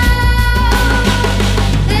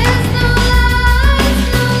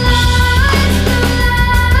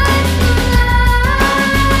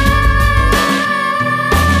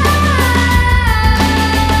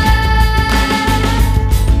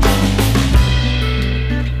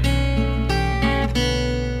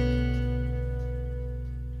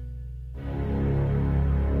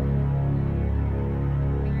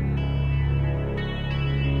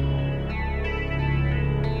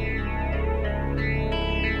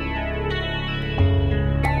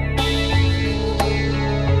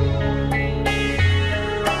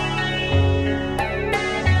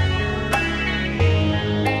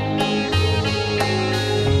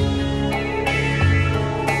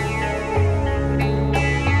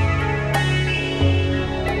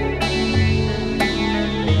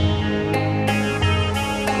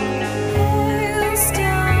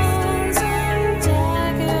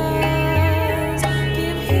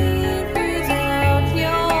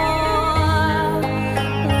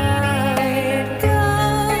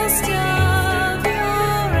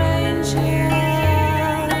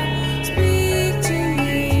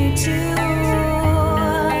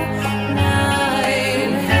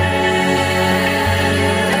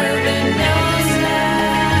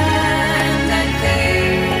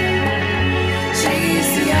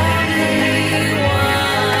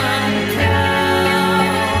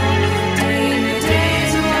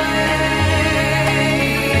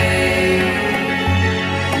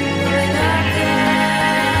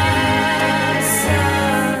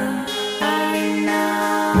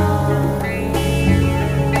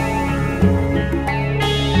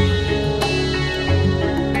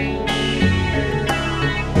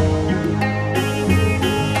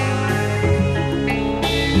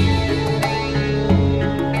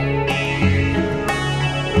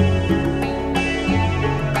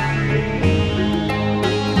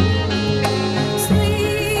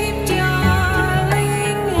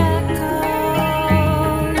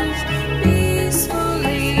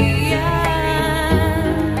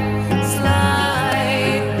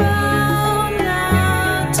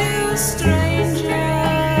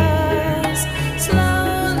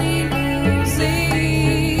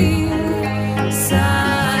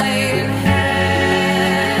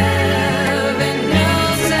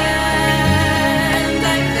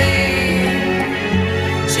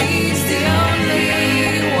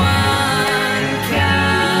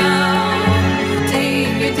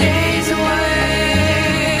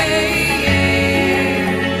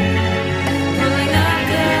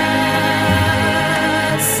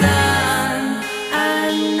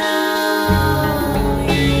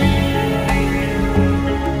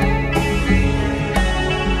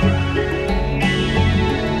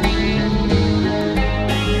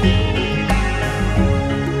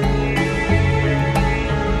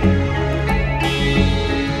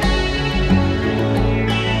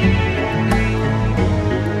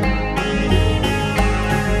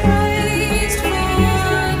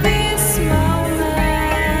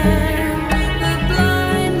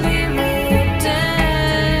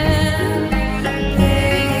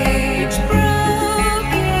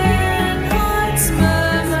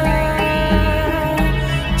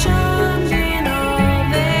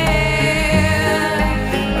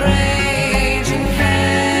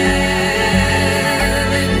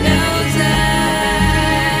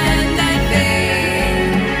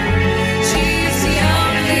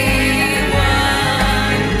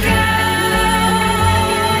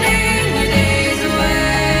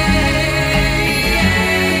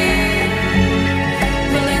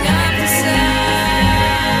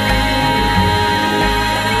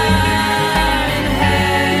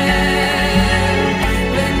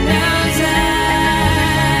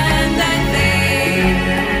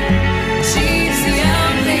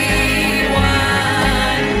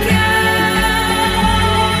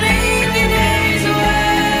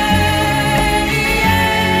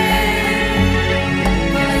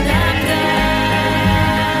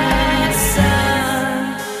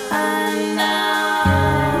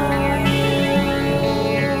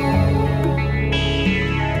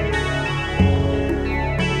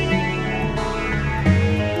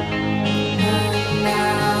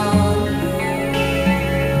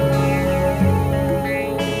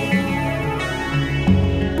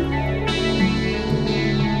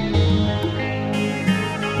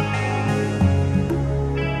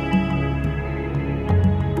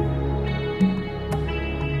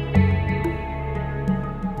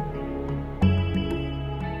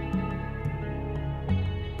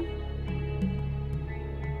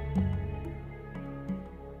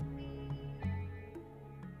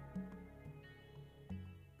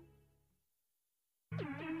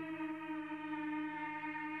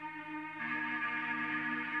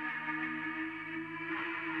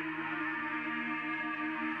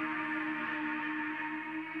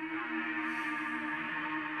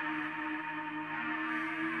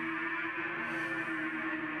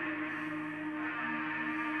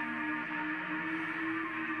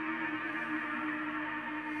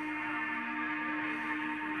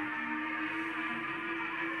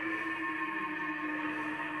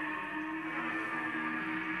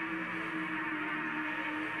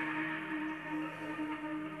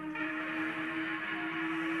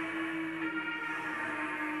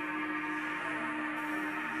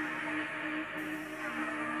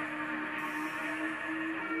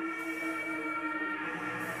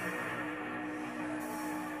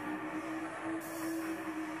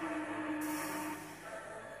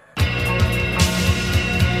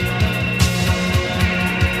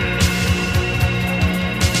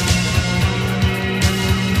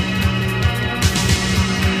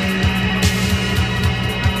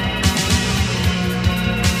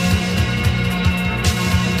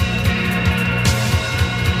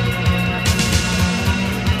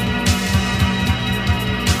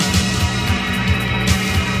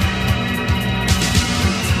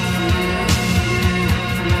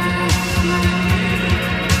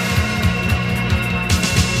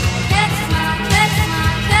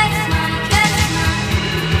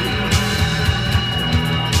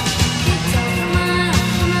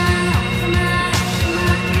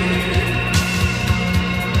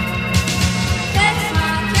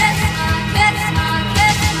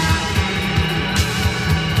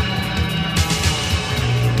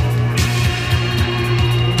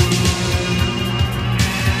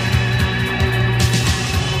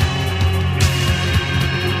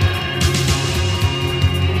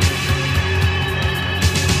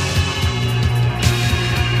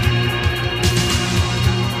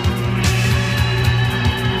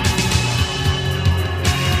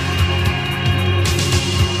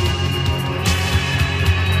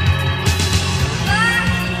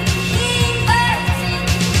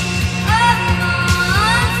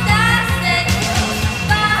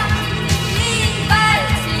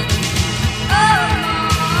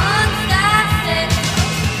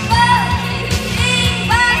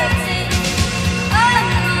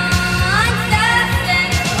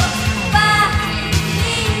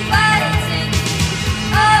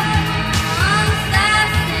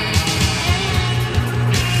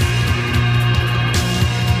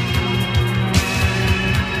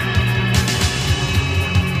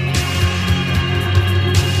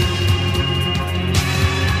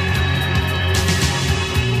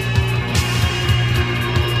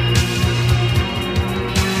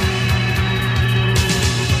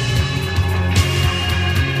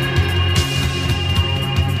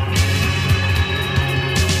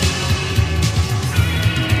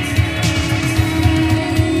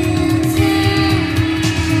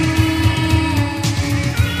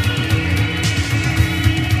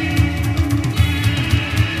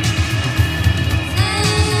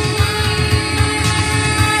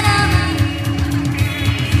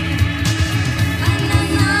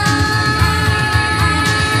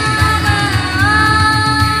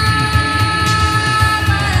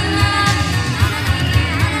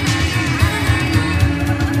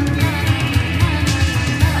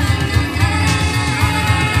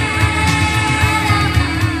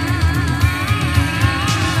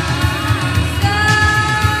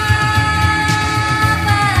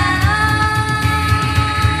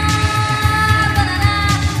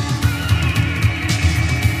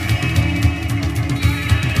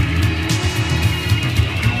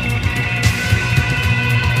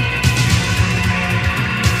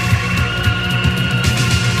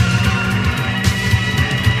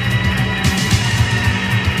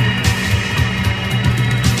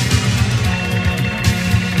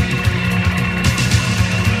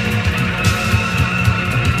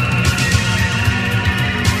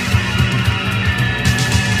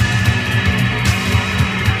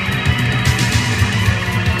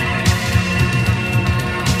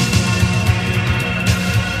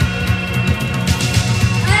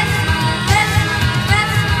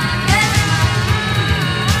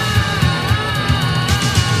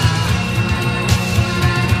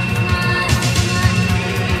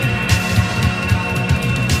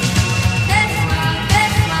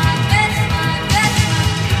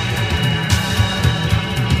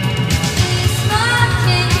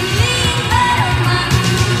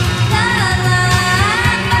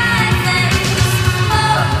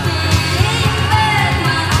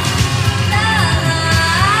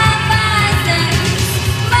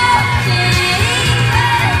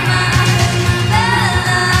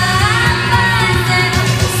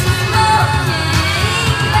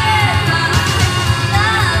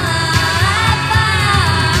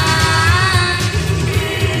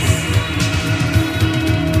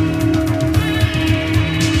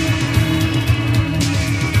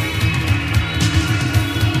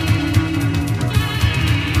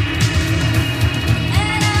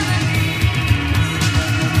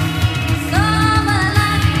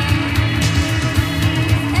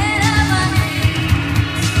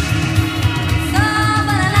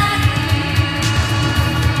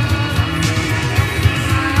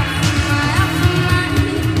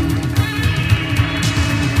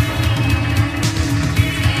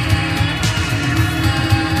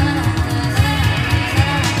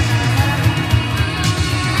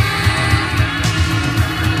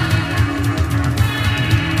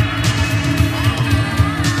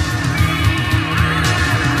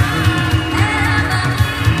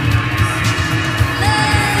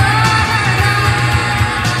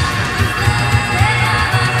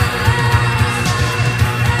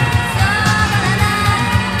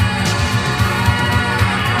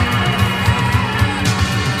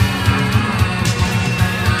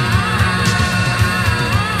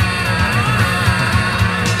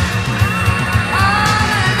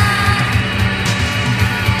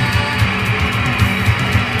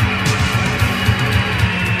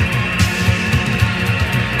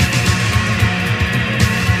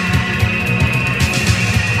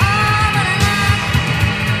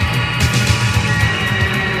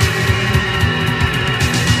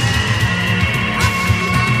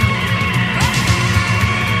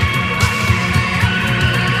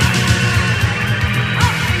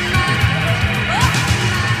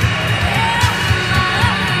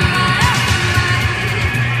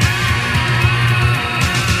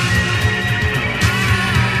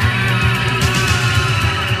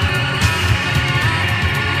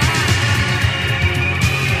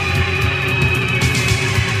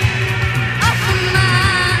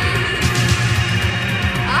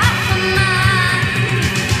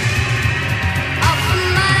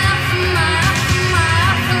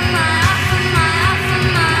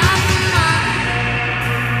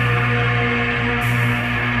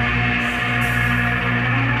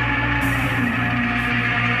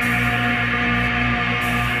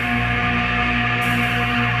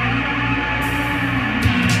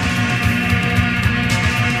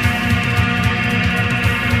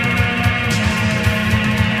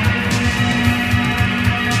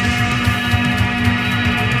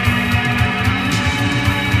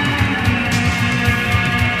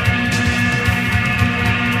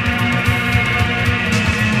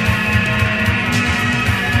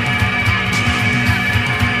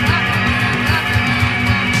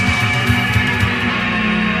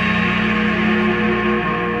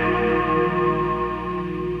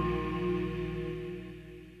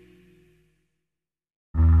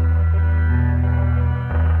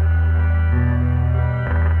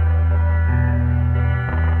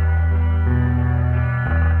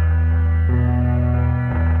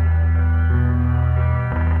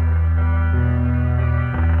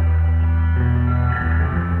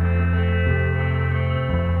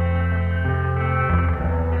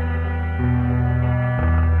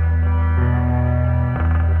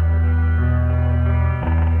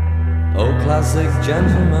 classic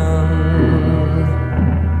gentleman,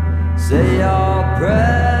 say your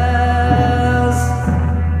prayers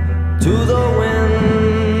to the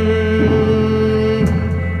wind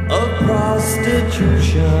of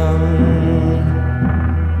prostitution,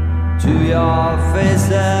 to your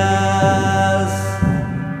faces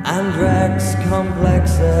and Rex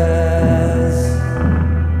complexes,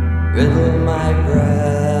 riddle my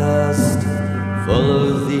breast full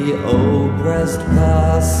of the oppressed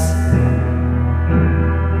pus.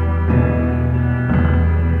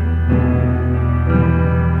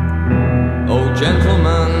 Oh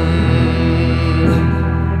gentlemen,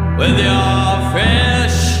 with your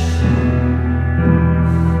fish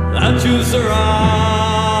that you surround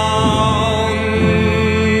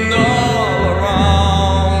all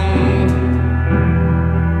around,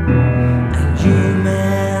 and you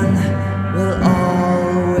men will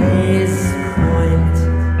always point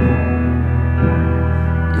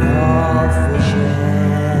your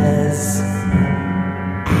fishes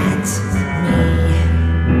at me.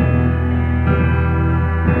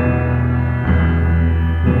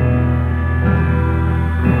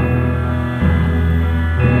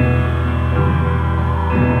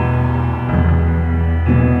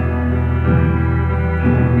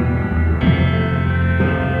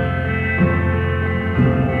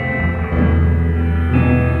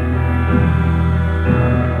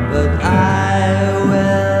 But I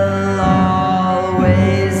will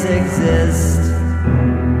always exist,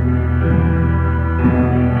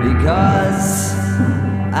 because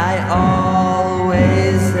I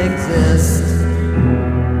always exist.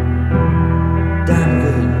 Damn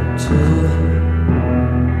good too.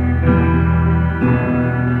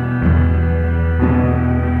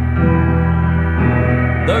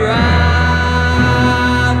 The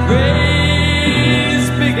rat race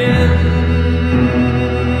begins.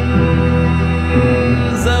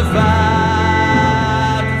 A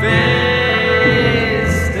fat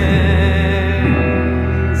face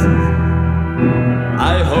stings. I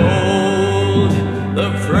hold the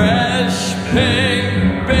fresh pink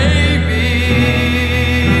baby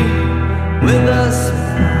with a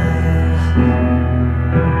smile.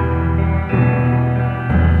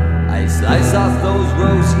 I slice off those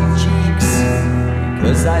rosy cheeks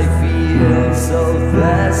because I feel so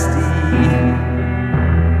thirsty.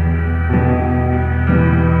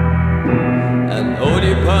 And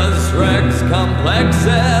Oedipus Rex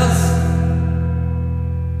complexes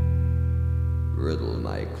riddle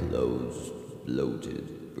my closed, bloated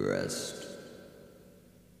breast.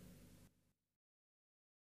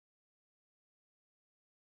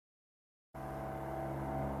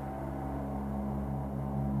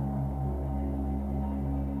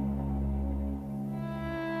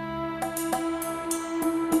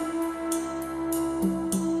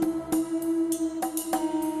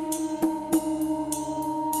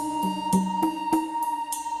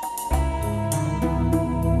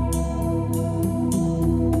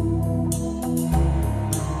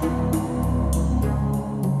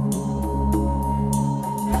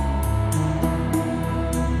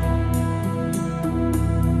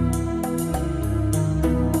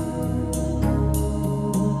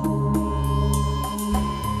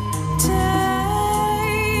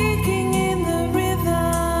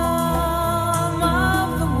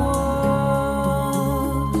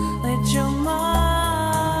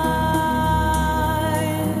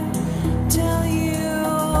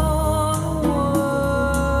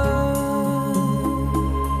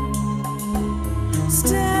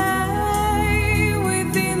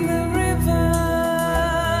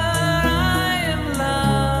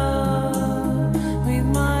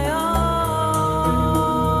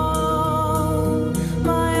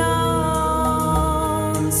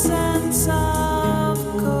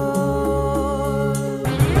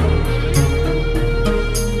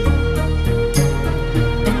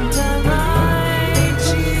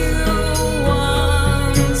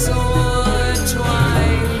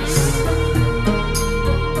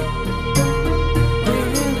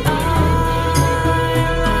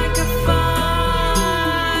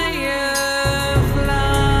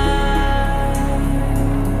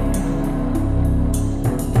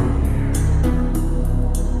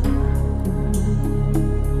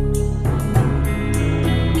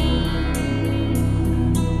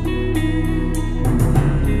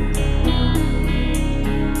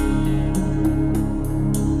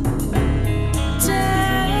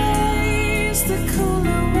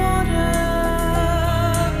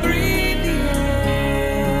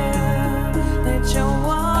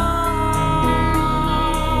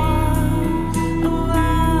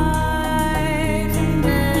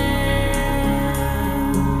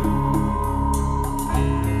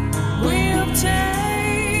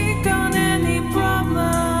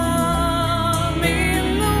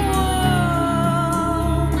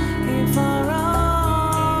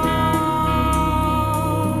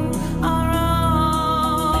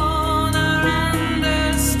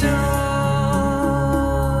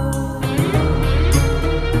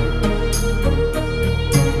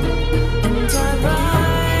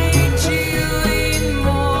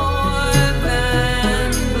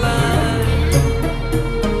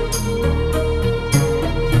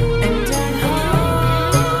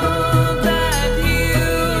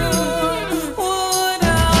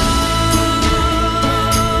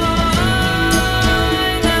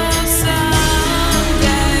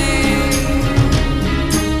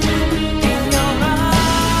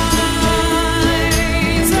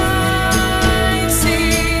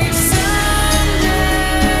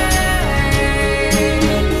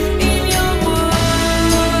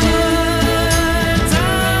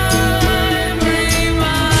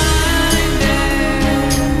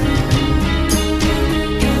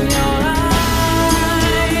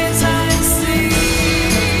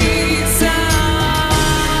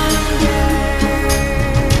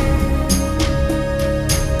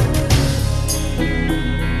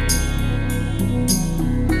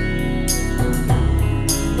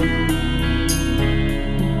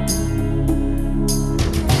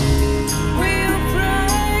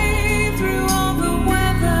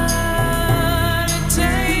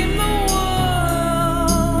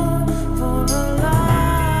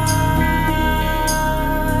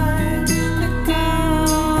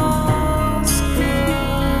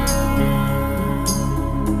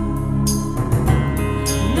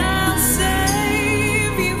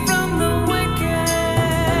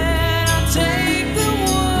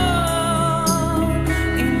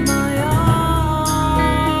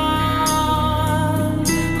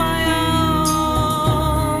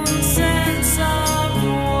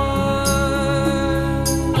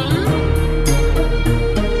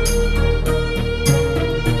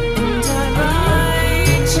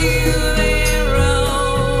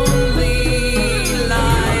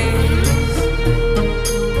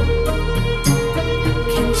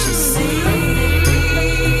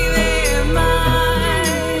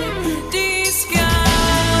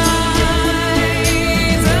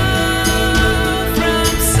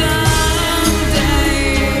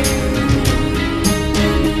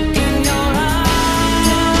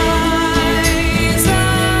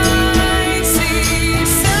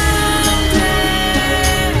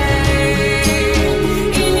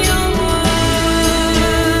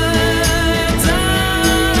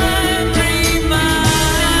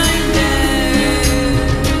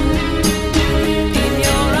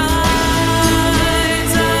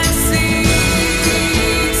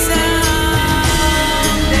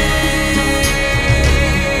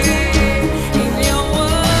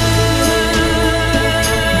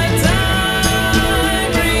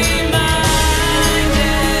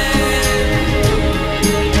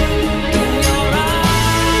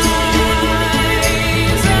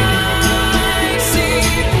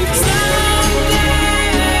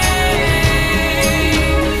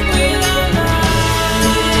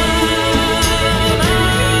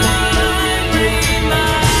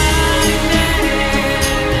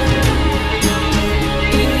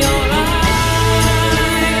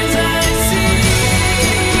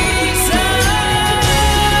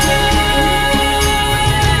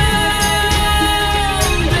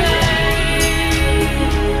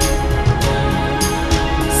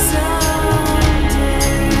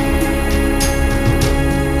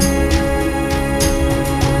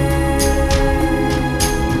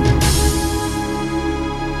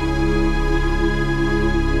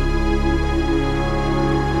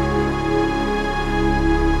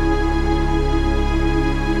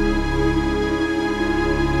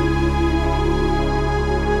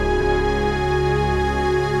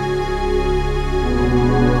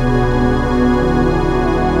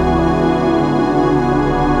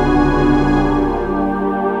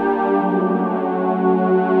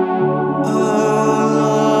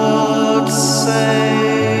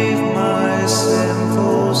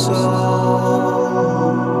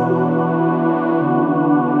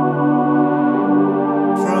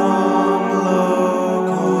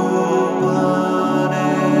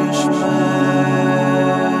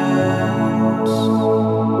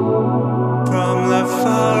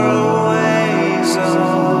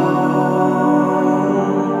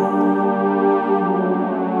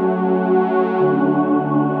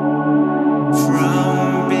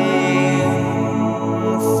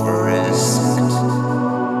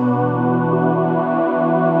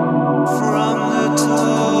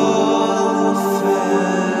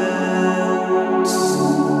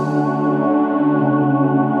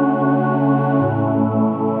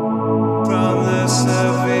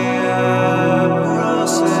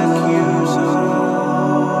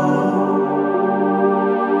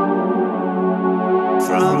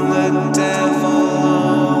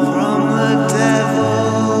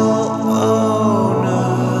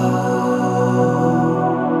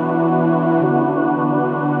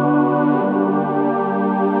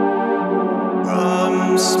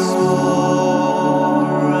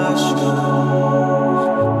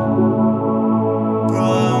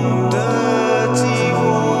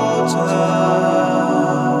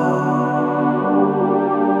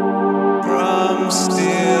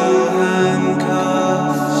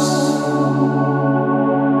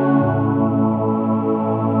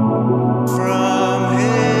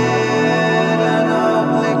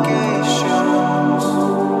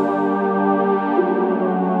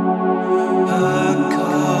 A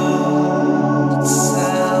call.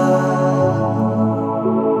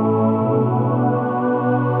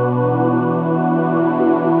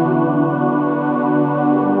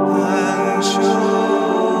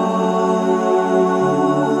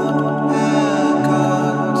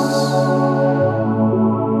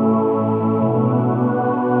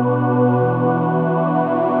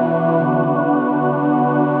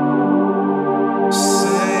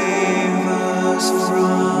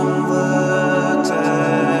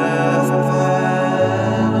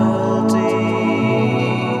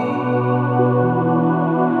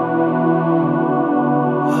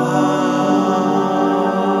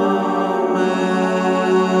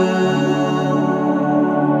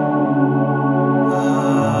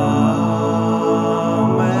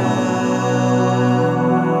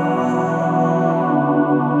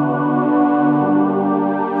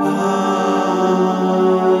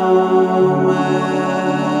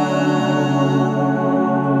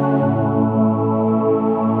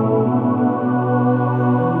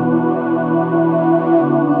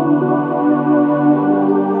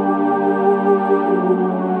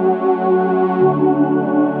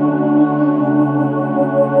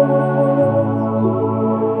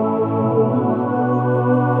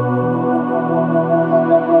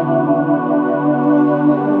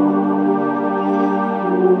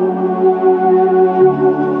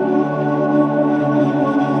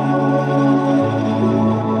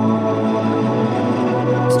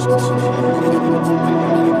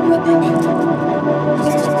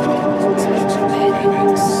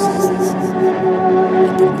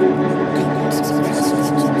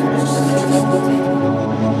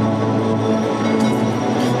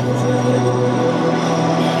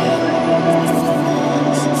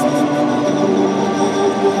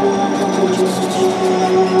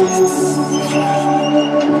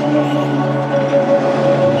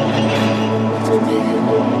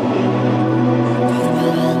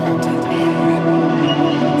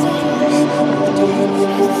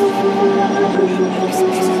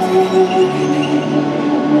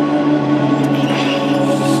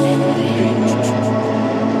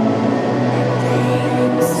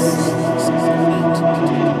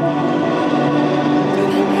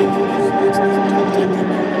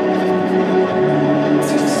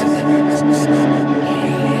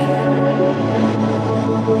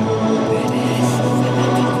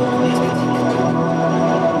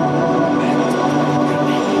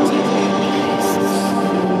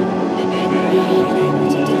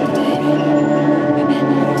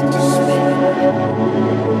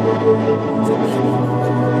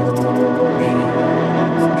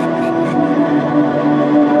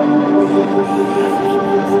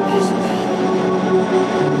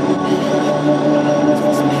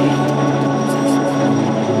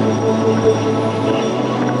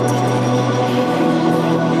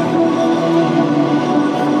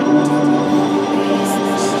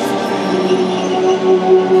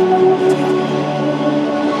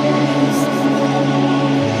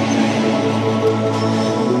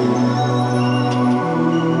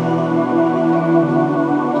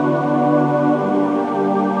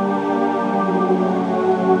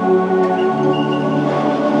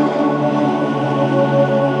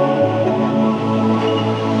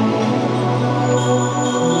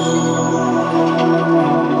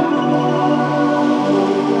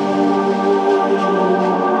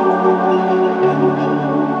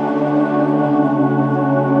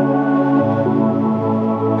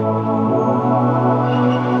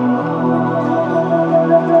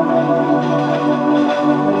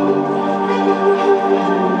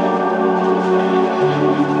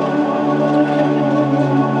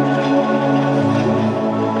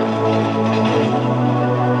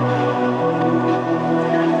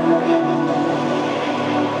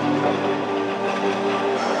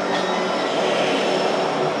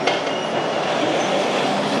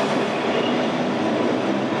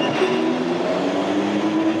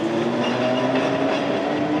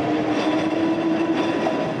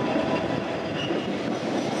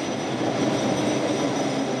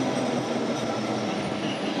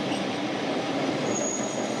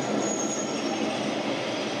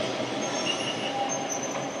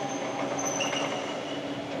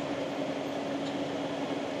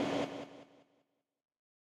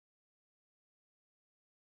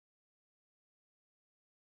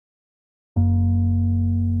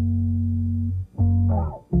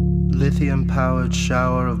 lithium-powered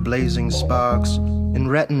shower of blazing sparks, in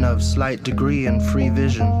retina of slight degree and free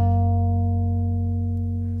vision.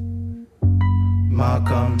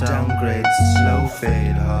 Mark on downgrades, slow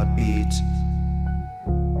fade heartbeat.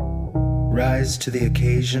 Rise to the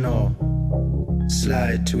occasion or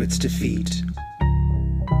slide to its defeat.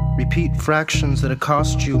 Repeat fractions that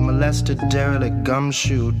accost you, molested derelict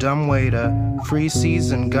gumshoe, dumbwaiter, free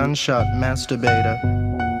season gunshot masturbator.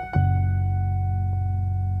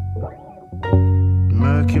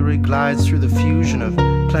 Mercury glides through the fusion of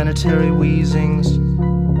planetary wheezings,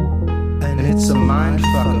 and it's a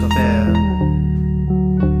mindfuck affair.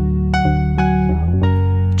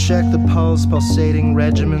 Check the pulse pulsating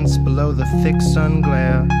regiments below the thick sun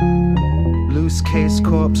glare. Loose case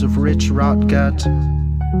corpse of rich rot gut.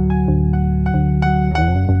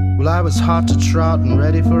 Well, I was hot to trot and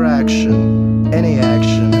ready for action, any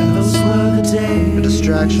action. Those were the days. A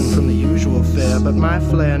distraction from the usual fare, but my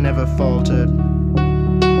flair never faltered.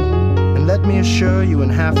 And let me assure you in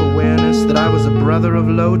half awareness that I was a brother of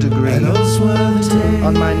low degree. Those were the days.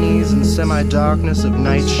 On my knees in semi-darkness of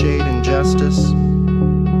nightshade injustice.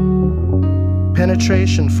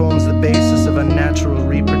 Penetration forms the basis of unnatural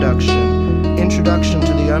reproduction. Introduction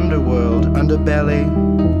to the underworld, underbelly,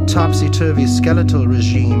 topsy-turvy skeletal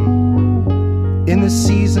regime. In the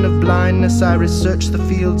season of blindness I research the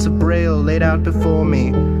fields of braille laid out before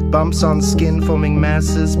me. Bumps on skin forming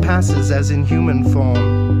masses, passes as in human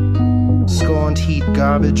form. Scorned heat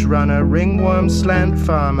garbage runner, ringworm slant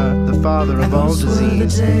farmer, the father of all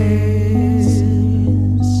disease.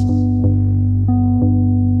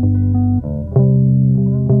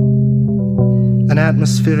 An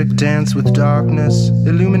atmospheric dance with darkness,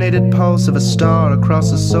 illuminated pulse of a star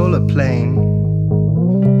across a solar plane.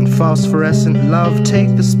 And phosphorescent love,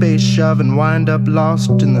 take the space shove and wind up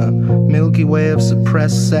lost in the Milky Way of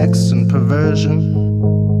suppressed sex and perversion.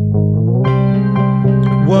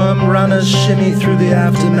 Worm runners shimmy through the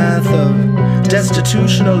aftermath of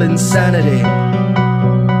destitutional insanity.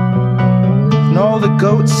 And all the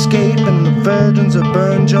goats escape and the virgins are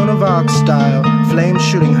burned Joan of Arc style, flames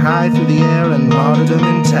shooting high through the air and martyrdom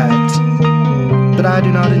intact. But I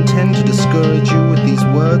do not intend to discourage you with these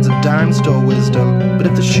words of dime store wisdom. But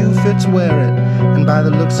if the shoe fits, wear it. And by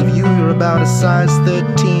the looks of you, you're about a size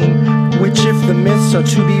 13, which, if the myths are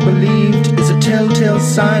to be believed, is a telltale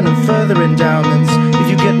sign of further endowments, if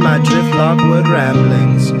you get my drift Lockwood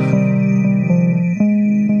ramblings.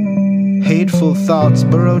 Hateful thoughts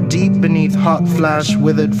burrow deep beneath hot flash,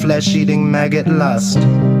 withered flesh-eating maggot lust.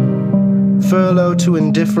 Furlough to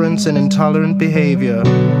indifference and intolerant behavior.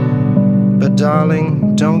 But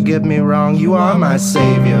darling, don't get me wrong, you are my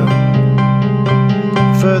savior.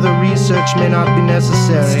 Further research may not be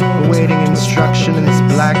necessary, awaiting instruction in this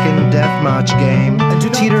blackened death march game.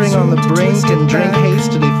 Teetering on the brink and drink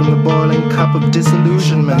hastily from the boiling cup of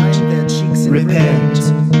disillusionment. Repent.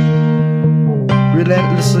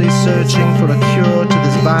 Relentlessly searching for a cure to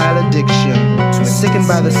this vile addiction. Sickened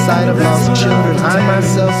by the sight of lost children, I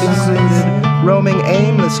myself included, roaming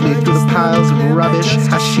aimlessly through the piles of rubbish,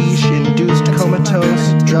 hashish-induced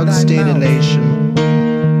comatose, drug-state elation.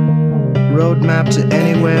 Roadmap to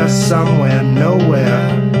anywhere, somewhere,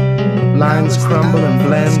 nowhere. Lines crumble and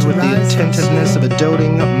blend with the attentiveness of a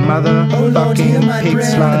doting mother-fucking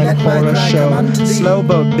pig-slime horror show.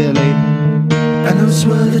 Slowboat Billy. And those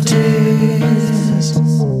were the days.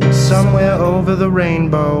 Somewhere over the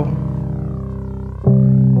rainbow,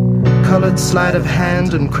 colored sleight of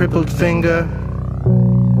hand and crippled finger,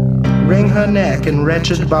 wring her neck and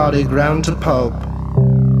wretched body ground to pulp.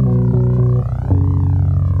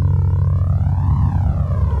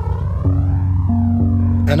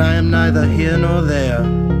 And I am neither here nor there,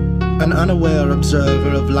 an unaware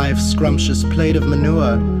observer of life's scrumptious plate of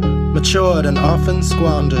manure, matured and often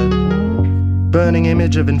squandered. Burning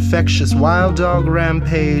image of infectious wild dog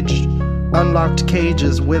rampage, unlocked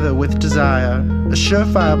cages wither with desire, a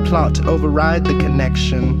surefire plot to override the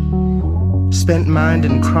connection. Spent mind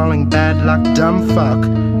in crawling bad luck, dumb fuck,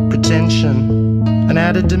 pretension, an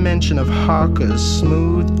added dimension of Harker's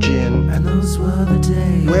smooth gin. And those were the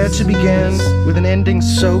days. Where to begin with an ending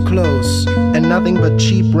so close, and nothing but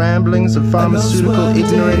cheap ramblings of pharmaceutical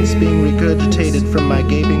ignorance being regurgitated from my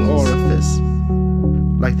gaping orifice.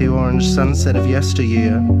 Like the orange sunset of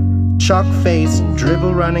yesteryear, chalk-faced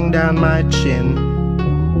dribble running down my chin.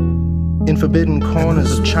 In forbidden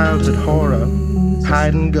corners of childhood horror,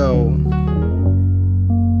 hide and go.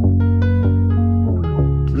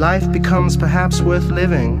 Life becomes perhaps worth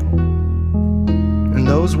living, and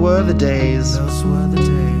those were the days. Those were the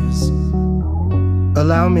days.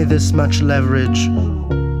 Allow me this much leverage,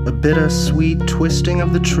 a bitter-sweet twisting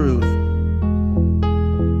of the truth.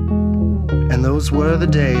 And those were the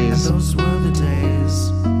days. Those were the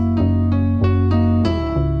days.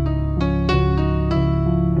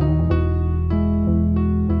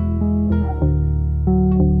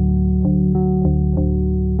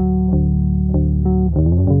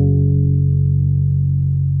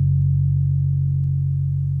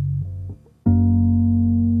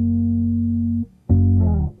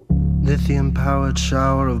 Lithium-powered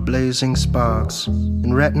shower of blazing sparks,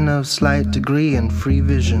 in retina of slight degree and free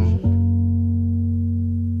vision.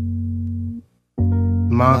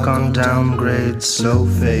 Mark on downgrade, slow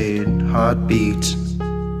fade, heartbeat.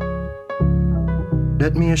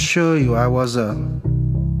 Let me assure you I was a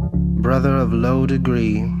brother of low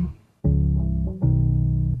degree.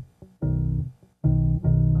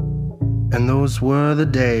 And those were the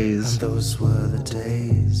days. And those were the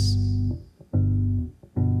days.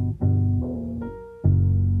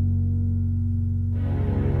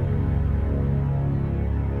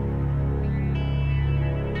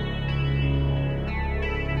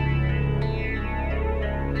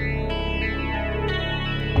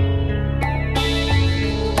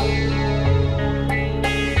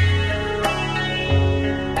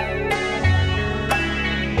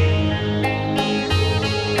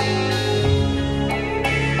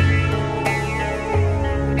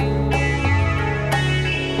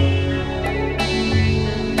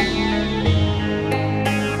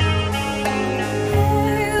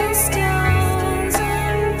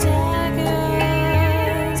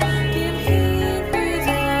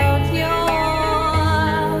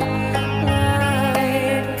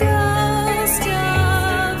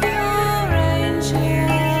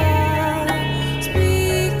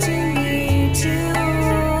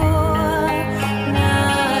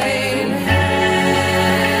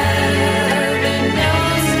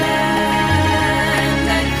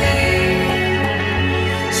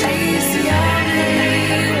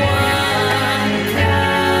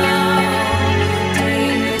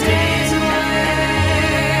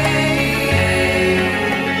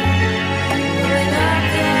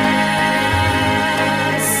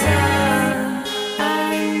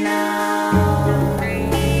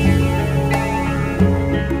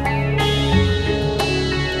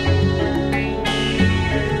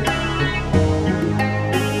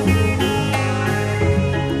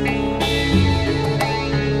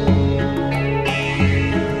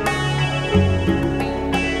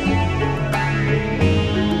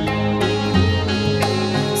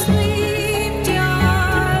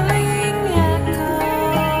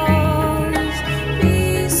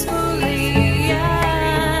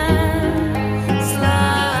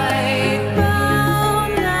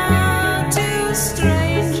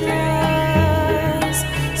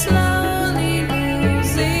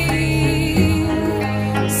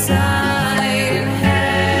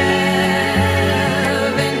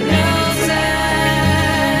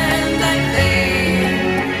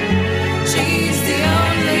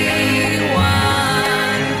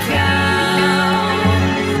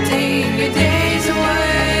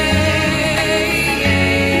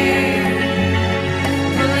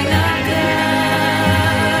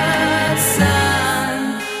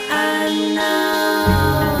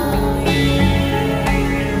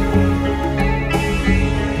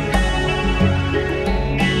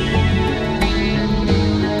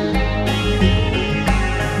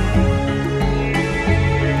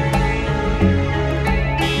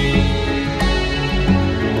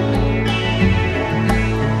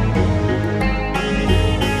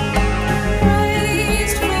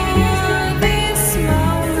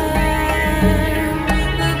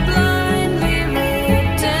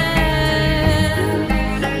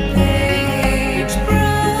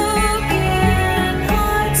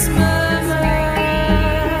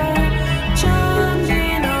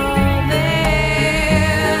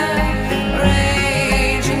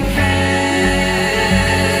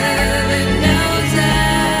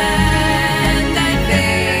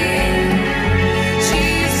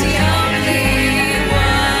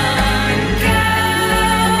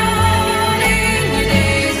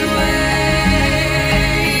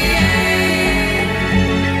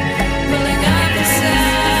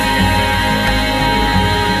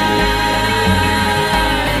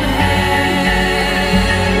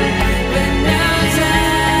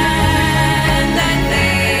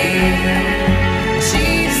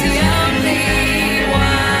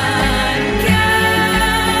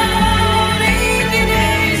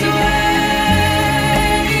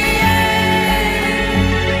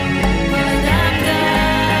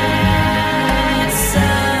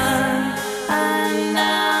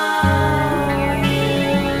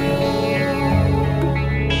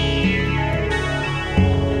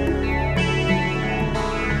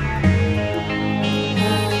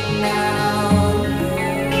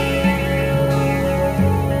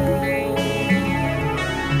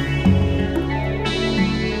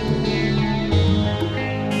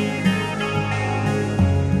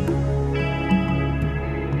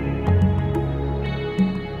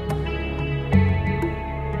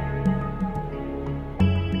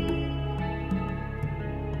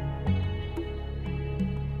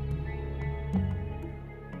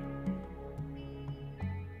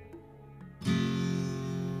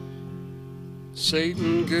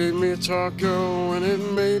 Satan gave me a taco and it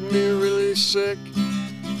made me really sick.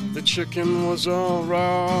 The chicken was all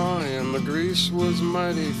raw and the grease was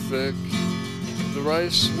mighty thick. The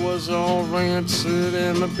rice was all rancid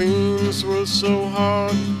and the beans were so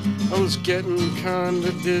hard. I was getting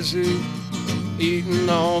kinda dizzy, eating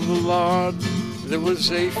all the lard. There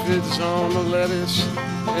was aphids on the lettuce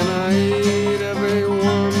and I ate every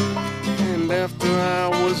one. And after I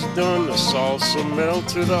was done, the salsa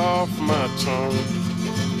melted off my tongue.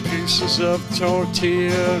 Pieces of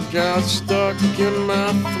tortilla got stuck in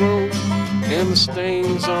my throat, and the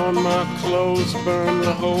stains on my clothes burned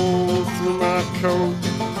a hole through my coat.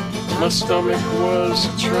 My stomach was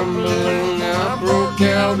trembling, I broke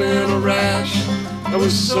out in a rash. I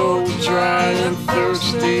was so dry and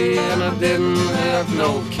thirsty, and I didn't have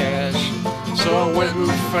no cash. So I went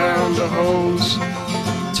and found a hose,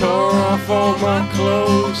 tore off all my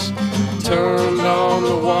clothes, turned on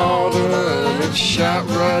the water, and it shot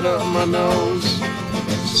right up my nose.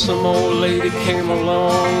 Some old lady came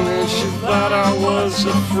along and she thought I was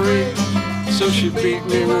a freak, so she beat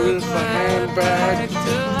me with a handbag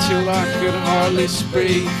till I could hardly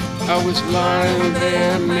speak. I was lying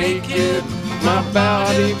there naked, my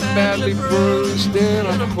body badly bruised in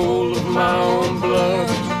a pool of my own blood,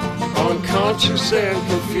 unconscious and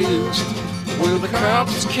confused. Well, the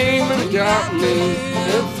cops came and got me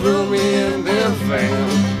and threw me in their van.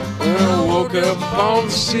 And I woke up on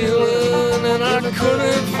the ceiling and I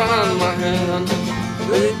couldn't find my hand.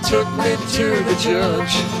 They took me to the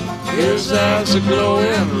judge, his eyes are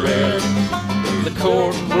glowing red. The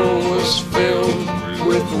courtroom was filled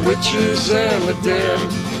with witches and the dead.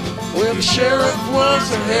 Well, the sheriff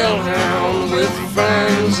was a hellhound with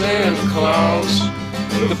fangs and claws.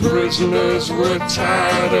 The prisoners were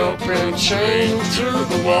tied up and chained to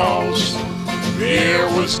the walls. The air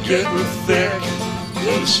was getting thick,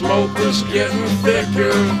 the smoke was getting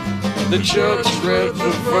thicker. The judge read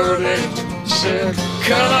the verdict, said,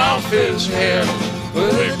 cut off his head.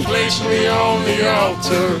 Well, they placed me on the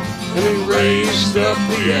altar and he raised up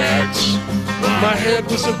the axe. My head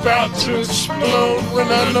was about to explode when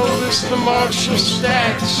I noticed the marshal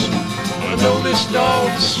stacks. I noticed all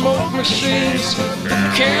the smoke machines,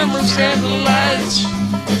 cameras and the lights.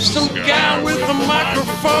 Some guy with a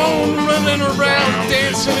microphone running around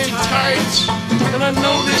dancing in tights. And I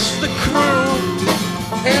noticed the crew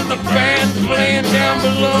and the band playing down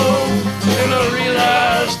below. And I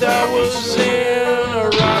realized I was in a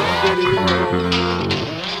rock video.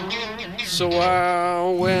 So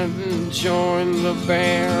I went and joined the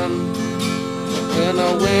band, and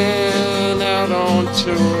I went out on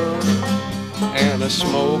tour. And I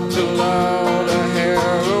smoked a lot of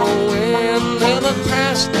heroin, and I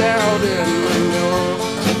passed out in manure.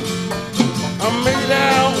 I made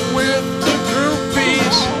out with the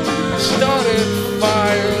groupies, started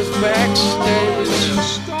fires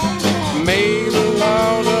backstage, made a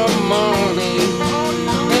lot of money,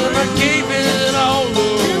 and I gave it all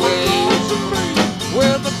away.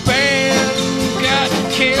 Well, the band got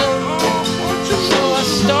killed, so I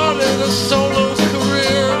started a solo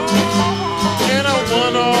career.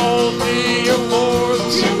 Won all the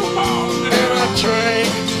awards, and I drank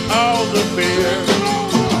all the beer.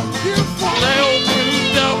 I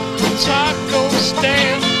opened up a taco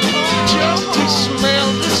stand just to smell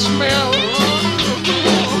the smell,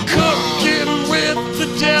 cooking with the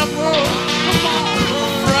devil,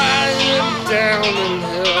 frying down in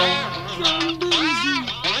hell.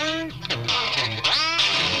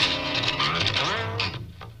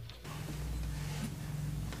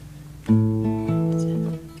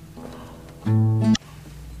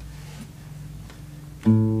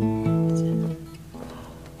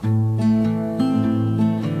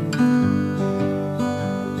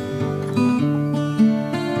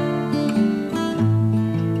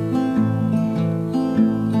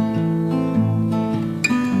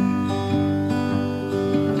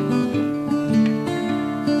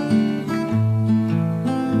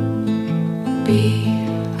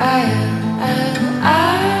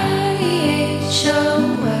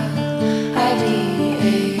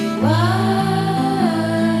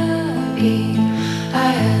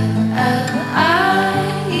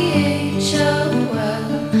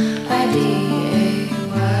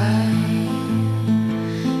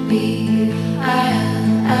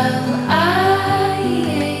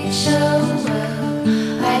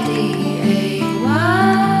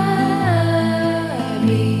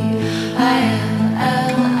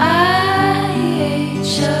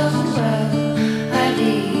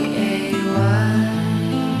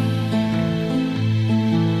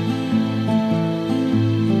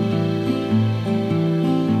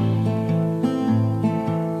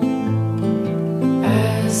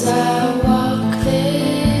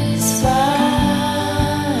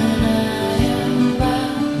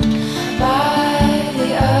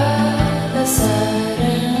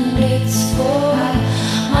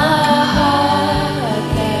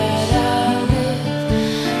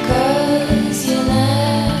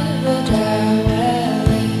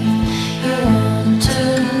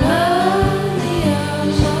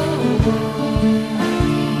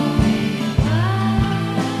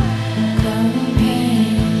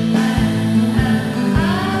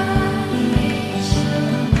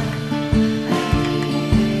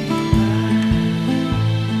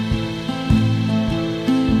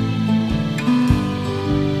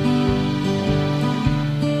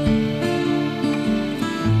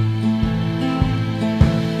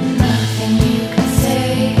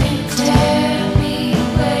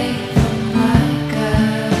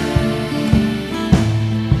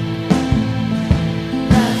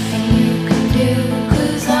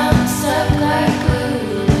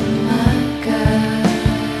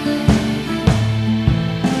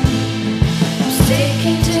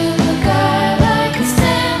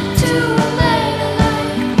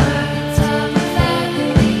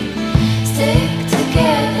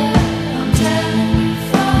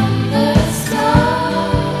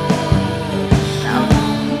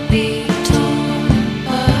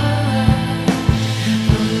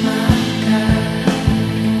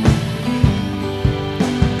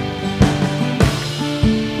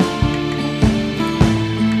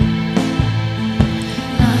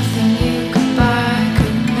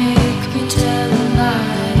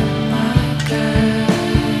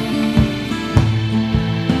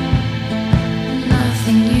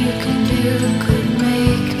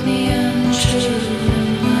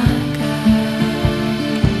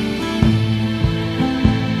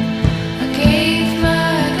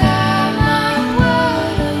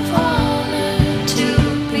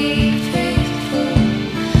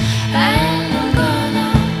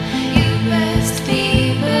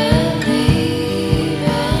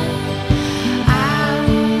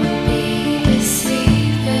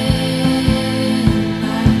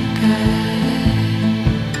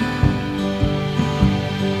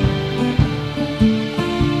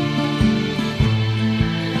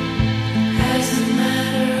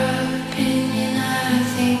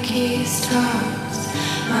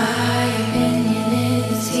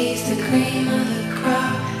 cream of the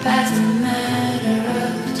crop as a matter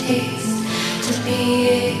of taste. To be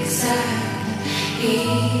exact,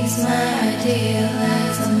 he's my ideal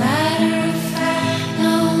as a matter of fact.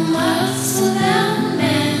 No muscle bound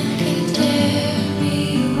man can tear me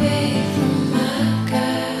away from my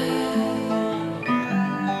guy.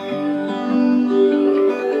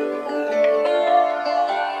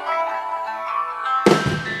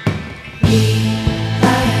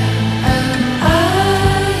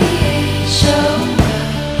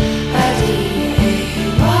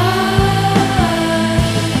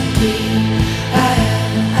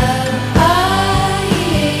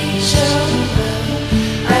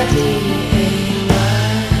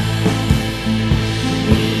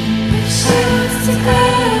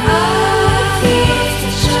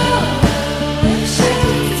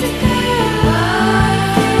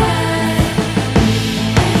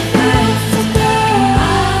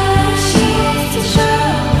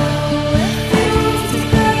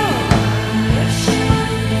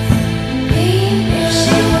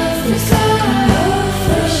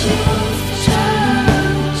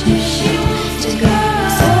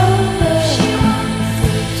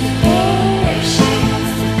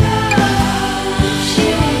 She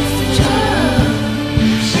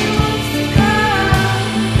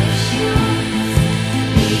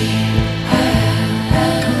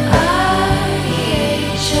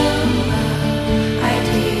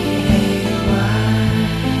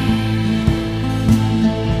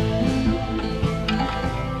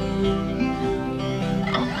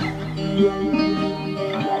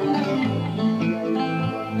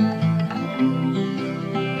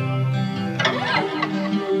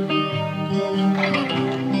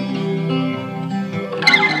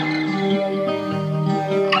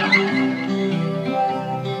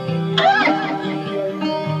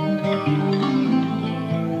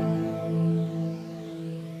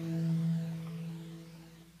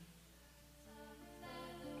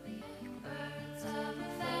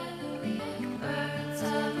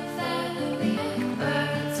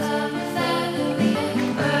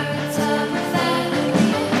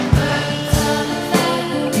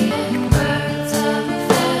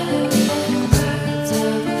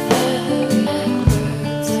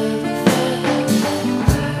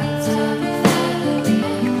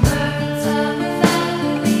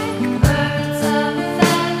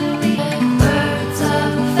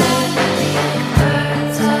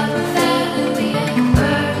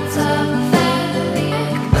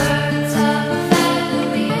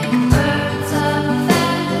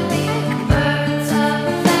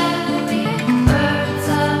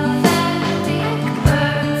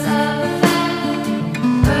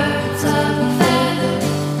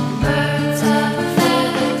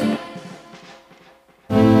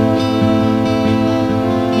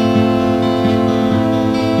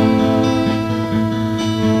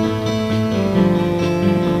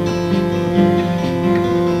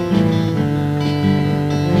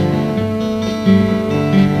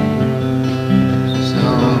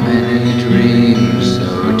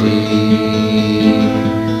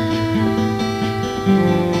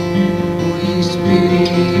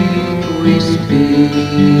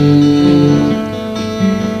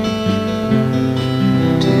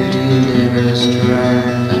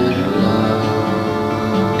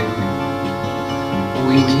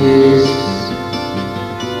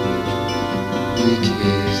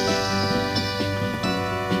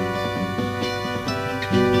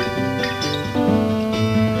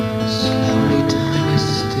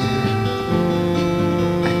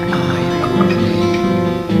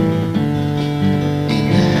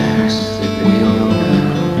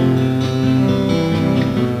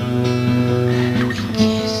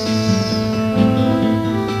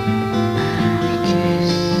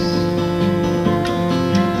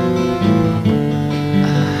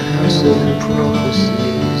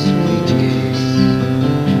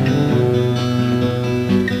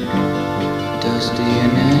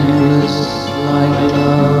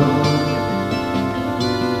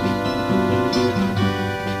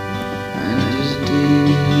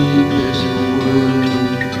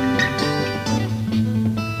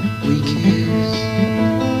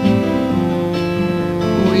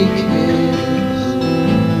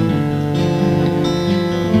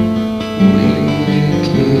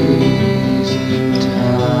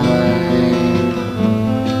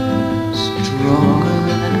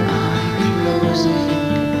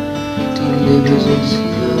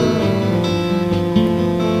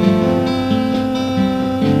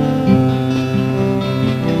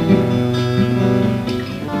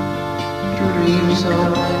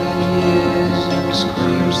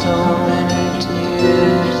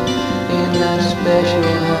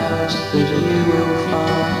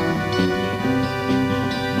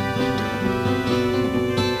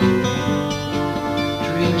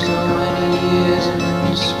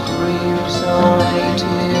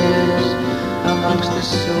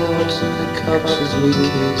we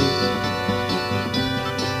kiss.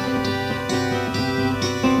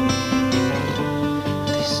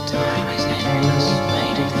 This time is endless,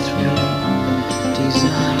 made it through,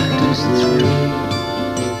 designed us through.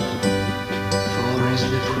 For as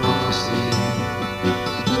the prophecy,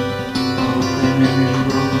 open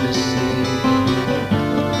and roll the sea,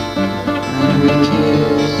 and we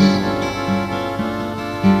kiss.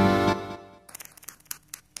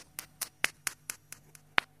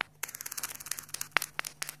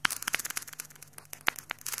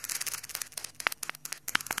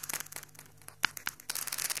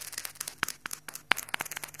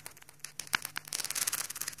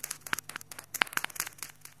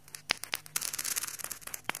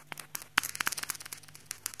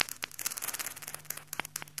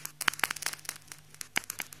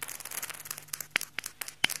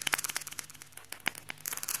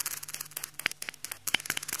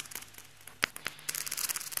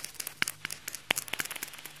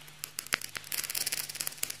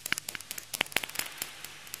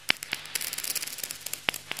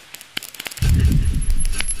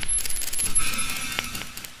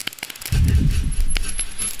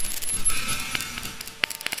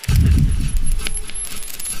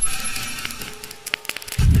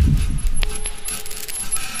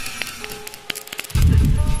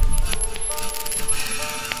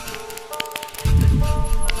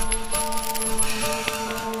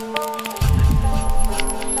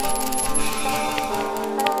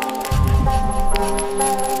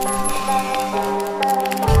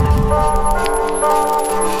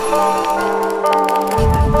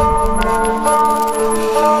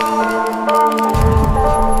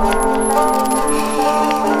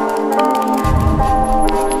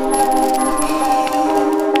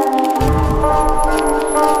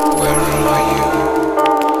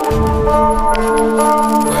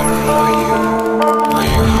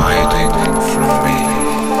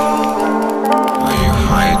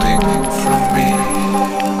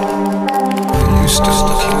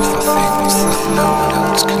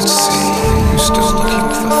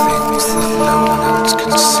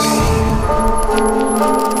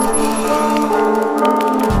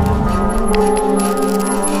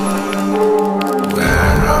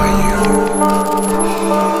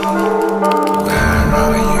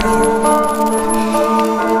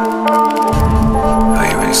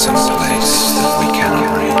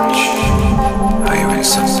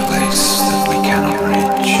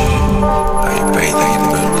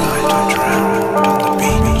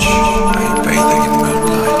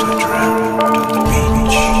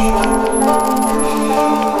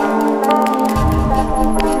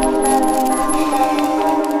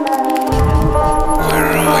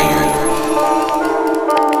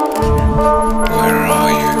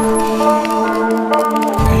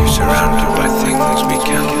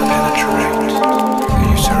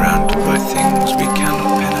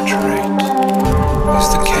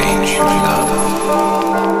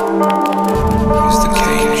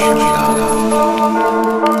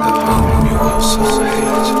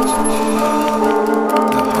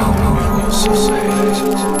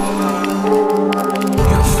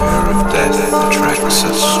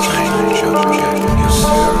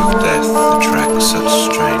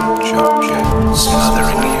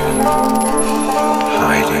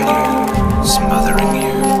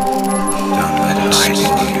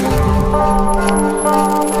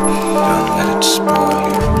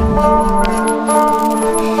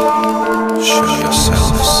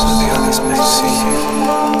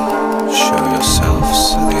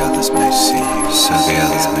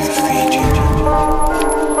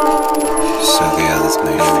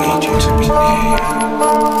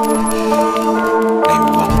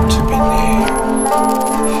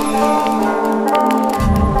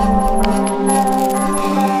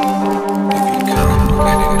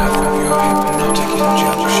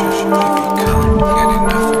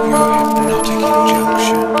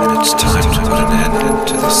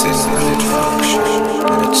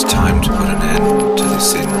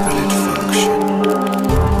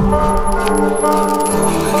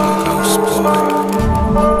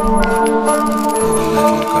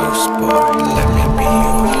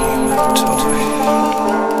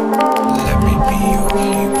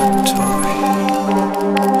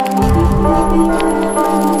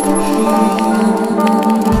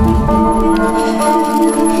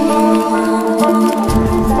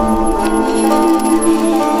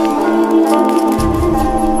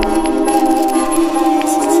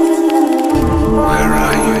 Where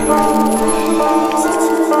are you?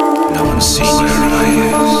 No one's seen you.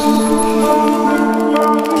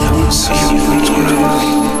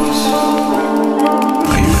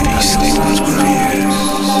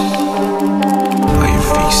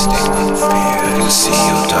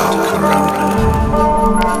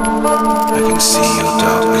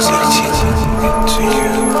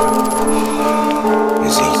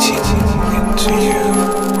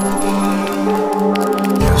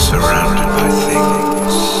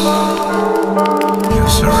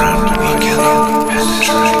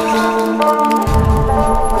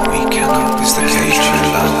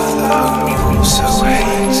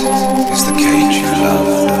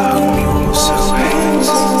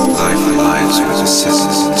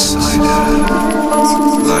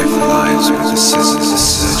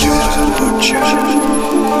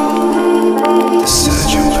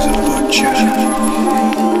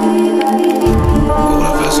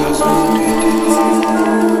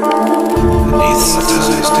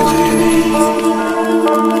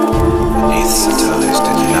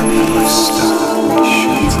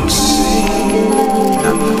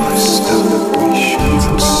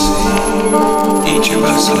 of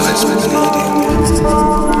us lies with leading.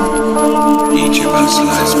 Each of us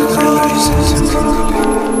lies with rivers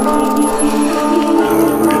intermingling.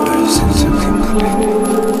 Our rivers intermingling.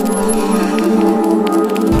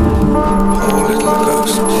 Poor little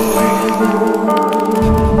ghost boy.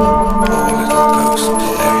 Poor little ghost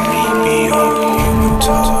boy. Let me be your human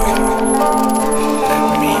toy. Let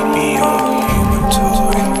me be your human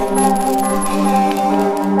toy.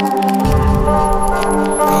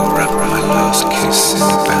 I'll wrap my last kiss in a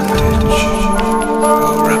bandage.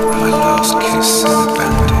 I'll wrap my last kiss in a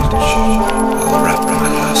bandage. I'll wrap my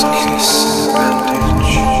last kiss in a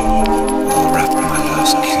bandage. I'll wrap my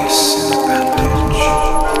last kiss in a bandage.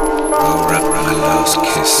 I'll wrap my last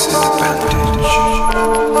kiss in a bandage.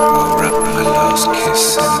 I'll wrap my last kiss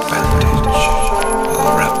in a bandage.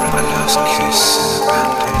 I'll wrap my last kiss in a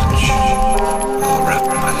bandage. I'll wrap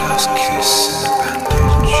my last kiss in a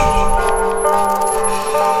bandage.